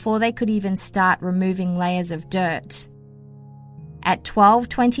before they could even start removing layers of dirt. At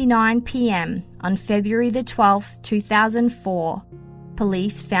 12:29 p.m. on February the 12th, 2004,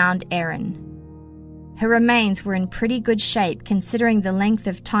 police found Erin. Her remains were in pretty good shape considering the length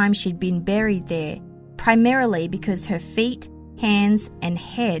of time she'd been buried there, primarily because her feet, hands, and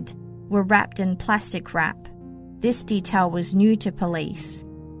head were wrapped in plastic wrap. This detail was new to police,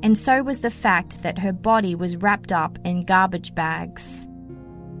 and so was the fact that her body was wrapped up in garbage bags.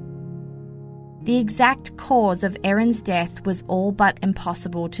 The exact cause of Erin's death was all but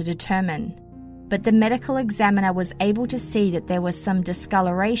impossible to determine, but the medical examiner was able to see that there was some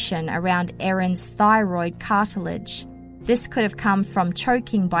discoloration around Erin's thyroid cartilage. This could have come from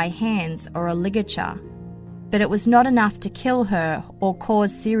choking by hands or a ligature, but it was not enough to kill her or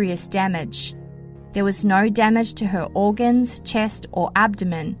cause serious damage. There was no damage to her organs, chest, or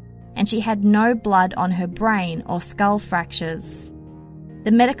abdomen, and she had no blood on her brain or skull fractures.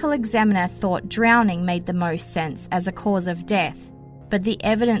 The medical examiner thought drowning made the most sense as a cause of death, but the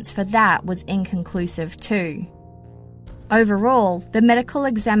evidence for that was inconclusive too. Overall, the medical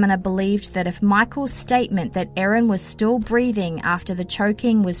examiner believed that if Michael's statement that Erin was still breathing after the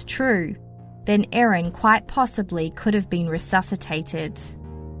choking was true, then Erin quite possibly could have been resuscitated.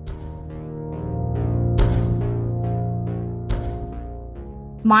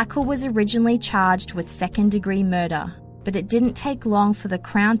 Michael was originally charged with second-degree murder, but it didn't take long for the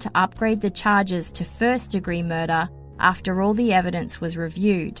Crown to upgrade the charges to first-degree murder after all the evidence was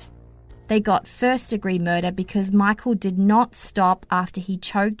reviewed. They got first-degree murder because Michael did not stop after he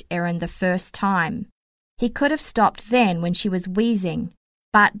choked Erin the first time. He could have stopped then when she was wheezing,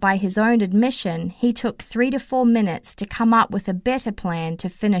 but by his own admission, he took 3 to 4 minutes to come up with a better plan to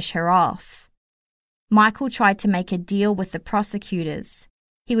finish her off. Michael tried to make a deal with the prosecutors.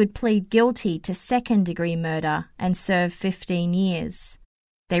 He would plead guilty to second-degree murder and serve 15 years.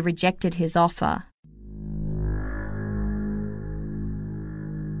 They rejected his offer.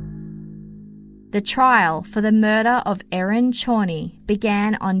 The trial for the murder of Erin Chorney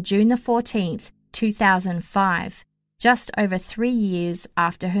began on June 14th, 2005, just over 3 years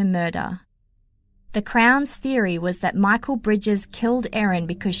after her murder. The Crown's theory was that Michael Bridges killed Erin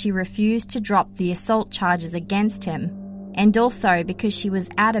because she refused to drop the assault charges against him, and also because she was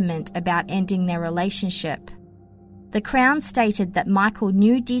adamant about ending their relationship. The Crown stated that Michael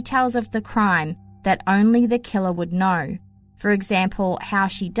knew details of the crime that only the killer would know, for example, how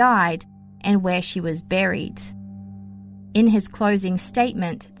she died and where she was buried. In his closing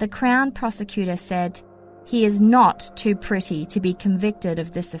statement, the Crown prosecutor said, "He is not too pretty to be convicted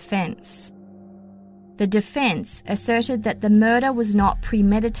of this offence." The defence asserted that the murder was not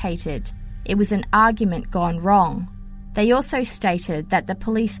premeditated, it was an argument gone wrong. They also stated that the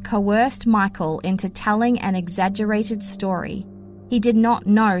police coerced Michael into telling an exaggerated story. He did not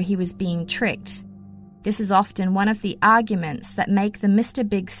know he was being tricked. This is often one of the arguments that make the Mr.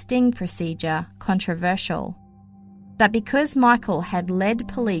 Big sting procedure controversial. But because Michael had led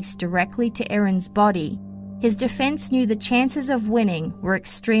police directly to Erin's body, his defence knew the chances of winning were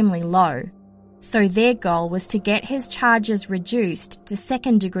extremely low. So their goal was to get his charges reduced to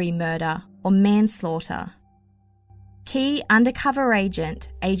second-degree murder or manslaughter. Key undercover agent,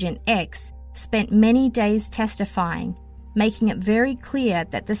 Agent X, spent many days testifying, making it very clear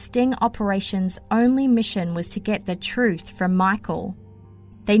that the sting operation's only mission was to get the truth from Michael.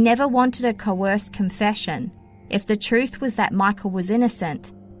 They never wanted a coerced confession. If the truth was that Michael was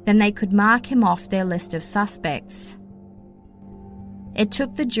innocent, then they could mark him off their list of suspects. It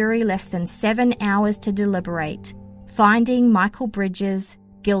took the jury less than 7 hours to deliberate, finding Michael Bridges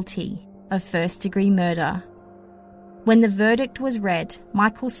guilty of first-degree murder. When the verdict was read,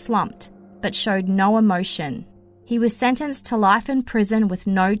 Michael slumped but showed no emotion. he was sentenced to life in prison with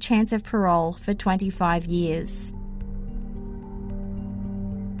no chance of parole for 25 years.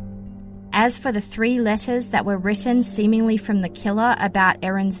 As for the 3 letters that were written seemingly from the killer about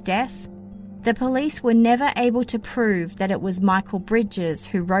Erin's death, the police were never able to prove that it was Michael Bridges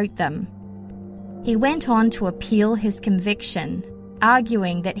who wrote them. He went on to appeal his conviction,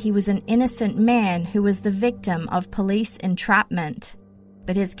 arguing that he was an innocent man who was the victim of police entrapment,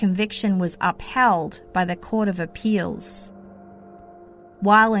 but his conviction was upheld by the Court of Appeals.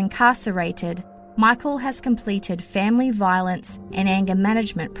 While incarcerated, Michael has completed family violence and anger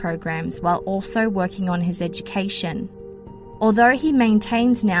management programs while also working on his education. Although he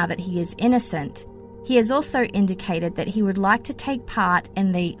maintains now that he is innocent, he has also indicated that he would like to take part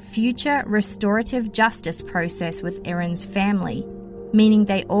in the future restorative justice process with Erin's family, meaning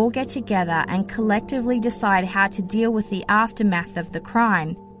they all get together and collectively decide how to deal with the aftermath of the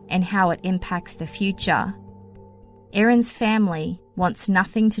crime and how it impacts the future. Erin's family wants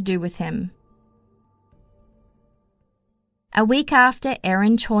nothing to do with him. A week after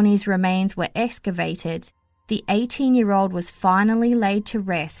Erin Chorney's remains were excavated, the 18-year-old was finally laid to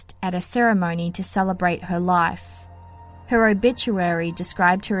rest at a ceremony to celebrate her life. Her obituary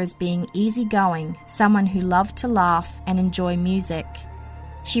described her as being easygoing, someone who loved to laugh and enjoy music.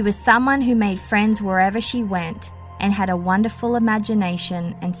 She was someone who made friends wherever she went and had a wonderful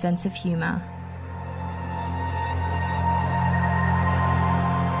imagination and sense of humor.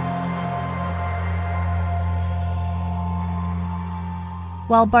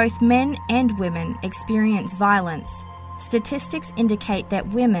 While both men and women experience violence, statistics indicate that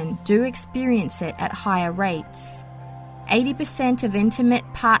women do experience it at higher rates. 80% of intimate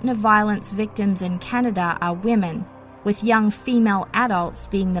partner violence victims in Canada are women, with young female adults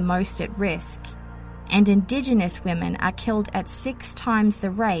being the most at risk. And Indigenous women are killed at 6 times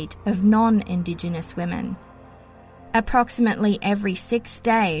the rate of non-Indigenous women. Approximately every 6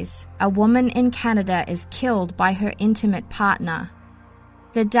 days, a woman in Canada is killed by her intimate partner.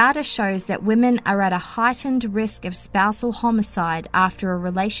 The data shows that women are at a heightened risk of spousal homicide after a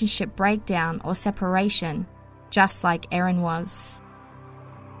relationship breakdown or separation, just like Erin was.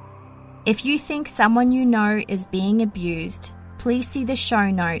 If you think someone you know is being abused, please see the show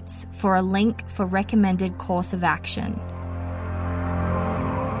notes for a link for recommended course of action.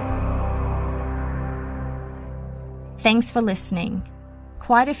 Thanks for listening.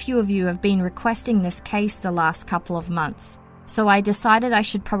 Quite a few of you have been requesting this case the last couple of months, so I decided I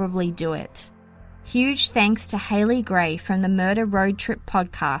should probably do it. Huge thanks to Hayley Gray from the Murder Road Trip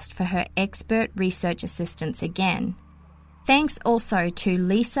podcast for her expert research assistance again. Thanks also to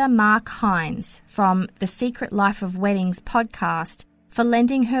Lisa Mark Hines from the Secret Life of Weddings podcast for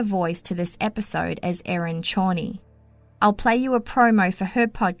lending her voice to this episode as Erin Chorney. I'll play you a promo for her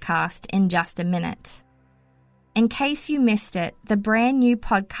podcast in just a minute. In case you missed it, the brand new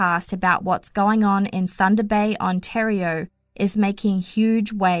podcast about what's going on in Thunder Bay, Ontario is making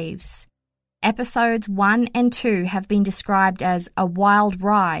huge waves. Episodes 1 and 2 have been described as a wild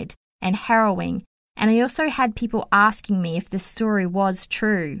ride and harrowing, and I also had people asking me if the story was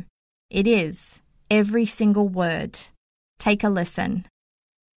true. It is. Every single word. Take a listen.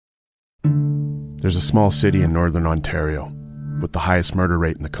 There's a small city in northern Ontario with the highest murder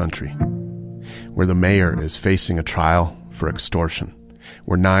rate in the country, where the mayor is facing a trial for extortion,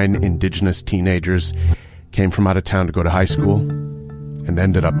 where 9 Indigenous teenagers came from out of town to go to high school and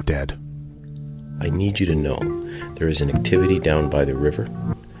ended up dead. I need you to know there is an activity down by the river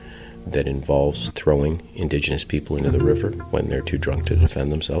that involves throwing Indigenous people into the river when they're too drunk to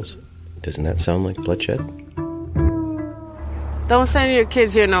defend themselves. Doesn't that sound like bloodshed? Don't send your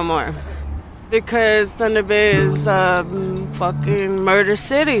kids here no more, because Thunder Bay is a fucking murder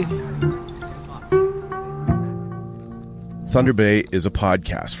city. Thunder Bay is a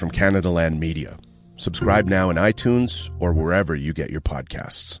podcast from Canada Land Media. Subscribe now in iTunes or wherever you get your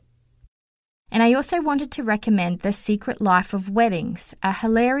podcasts. And I also wanted to recommend The Secret Life of Weddings, a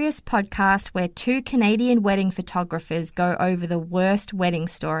hilarious podcast where 2 Canadian wedding photographers go over the worst wedding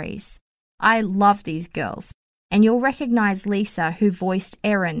stories. I love these girls, and you'll recognize Lisa, who voiced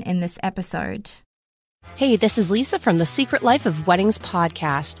Erin in this episode. Hey, this is Lisa from the Secret Life of Weddings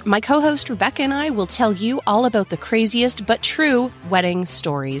podcast. My co-host Rebecca and I will tell you all about the craziest but true wedding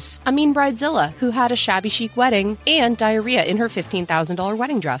stories. I mean Bridezilla, who had a shabby chic wedding and diarrhea in her $15,000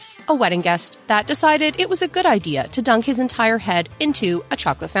 wedding dress. A wedding guest that decided it was a good idea to dunk his entire head into a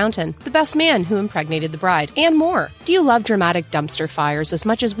chocolate fountain. The best man who impregnated the bride, and more. Do you love dramatic dumpster fires as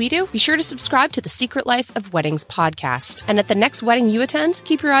much as we do? Be sure to subscribe to the Secret Life of Weddings podcast. And at the next wedding you attend,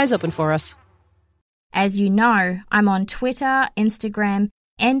 keep your eyes open for us. As you know, I'm on Twitter, Instagram,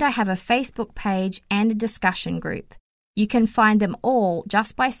 And I have a Facebook page and a discussion group. You can find them all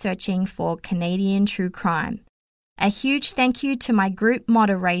just by searching for Canadian True Crime. A huge thank you to my group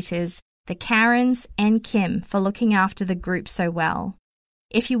moderators, the Karens and Kim, for looking after the group so well.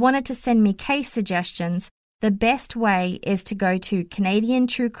 If you wanted to send me case suggestions, the best way is to go to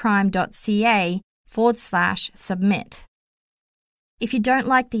canadiantruecrime.ca/submit. If you don't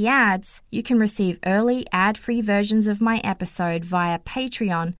like the ads, you can receive early ad-free versions of my episode via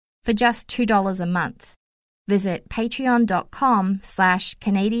Patreon for just $2 a month. Visit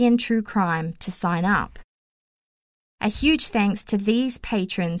patreon.com/CanadianTrueCrime to sign up. A huge thanks to these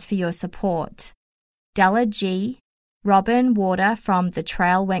patrons for your support. Della G, Robin Water from the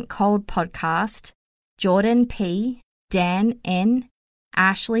Trail Went Cold podcast, Jordan P, Dan N,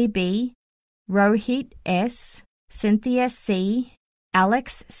 Ashley B, Rohit S, Cynthia C,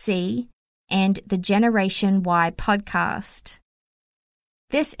 Alex C, and the Generation Y podcast.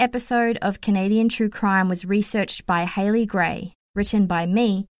 This episode of Canadian True Crime was researched by Haley Gray, written by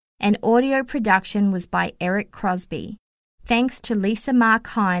me, and audio production was by Eric Crosby. Thanks to Lisa Mark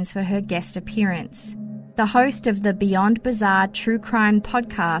Hines for her guest appearance. The host of the Beyond Bizarre True Crime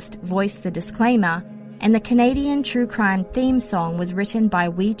podcast voiced the disclaimer, and the Canadian True Crime theme song was written by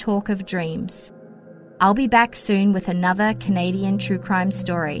We Talk of Dreams. I'll be back soon with another Canadian True Crime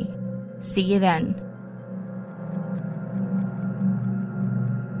story. See you then.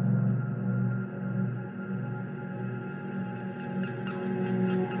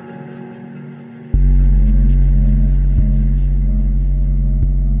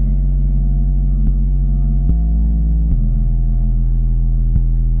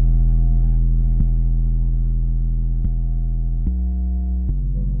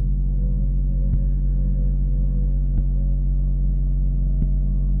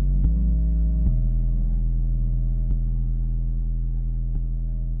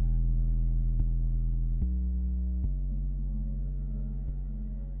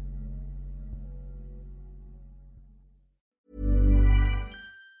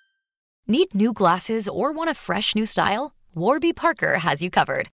 Need new glasses or want a fresh new style? Warby Parker has you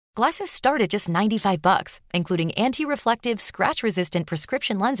covered. Glasses start at just $95, including anti-reflective, scratch-resistant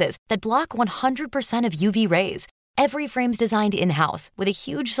prescription lenses that block 100% of UV rays. Every frame's designed in-house with a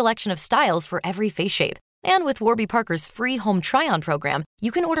huge selection of styles for every face shape. And with Warby Parker's free home try-on program,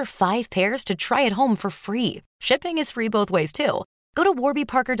 you can order 5 pairs to try at home for free. Shipping is free both ways, too. Go to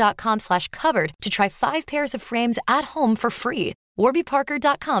warbyparker.com/covered to try 5 pairs of frames at home for free.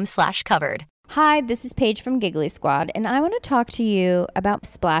 warbyparker.com/covered. Hi, this is Paige from Giggly Squad, and I want to talk to you about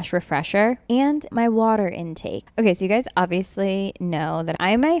Splash Refresher and my water intake. Okay, so you guys obviously know that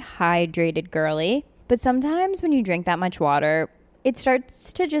I'm a hydrated girly, but sometimes when you drink that much water, it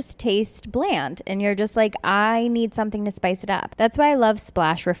starts to just taste bland, and you're just like, I need something to spice it up. That's why I love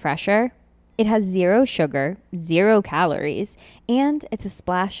Splash Refresher. It has 0 sugar, 0 calories, and it's a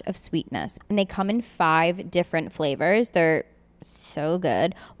splash of sweetness. And they come in 5 different flavors. They're so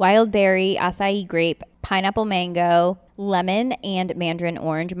good. Wild berry, acai grape, pineapple mango, lemon, and mandarin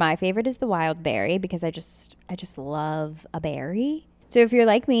orange. My favorite is the wild berry because I just love a berry. So if you're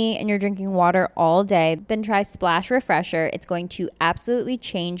like me and you're drinking water all day, then try Splash Refresher. It's going to absolutely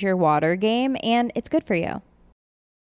change your water game, and it's good for you.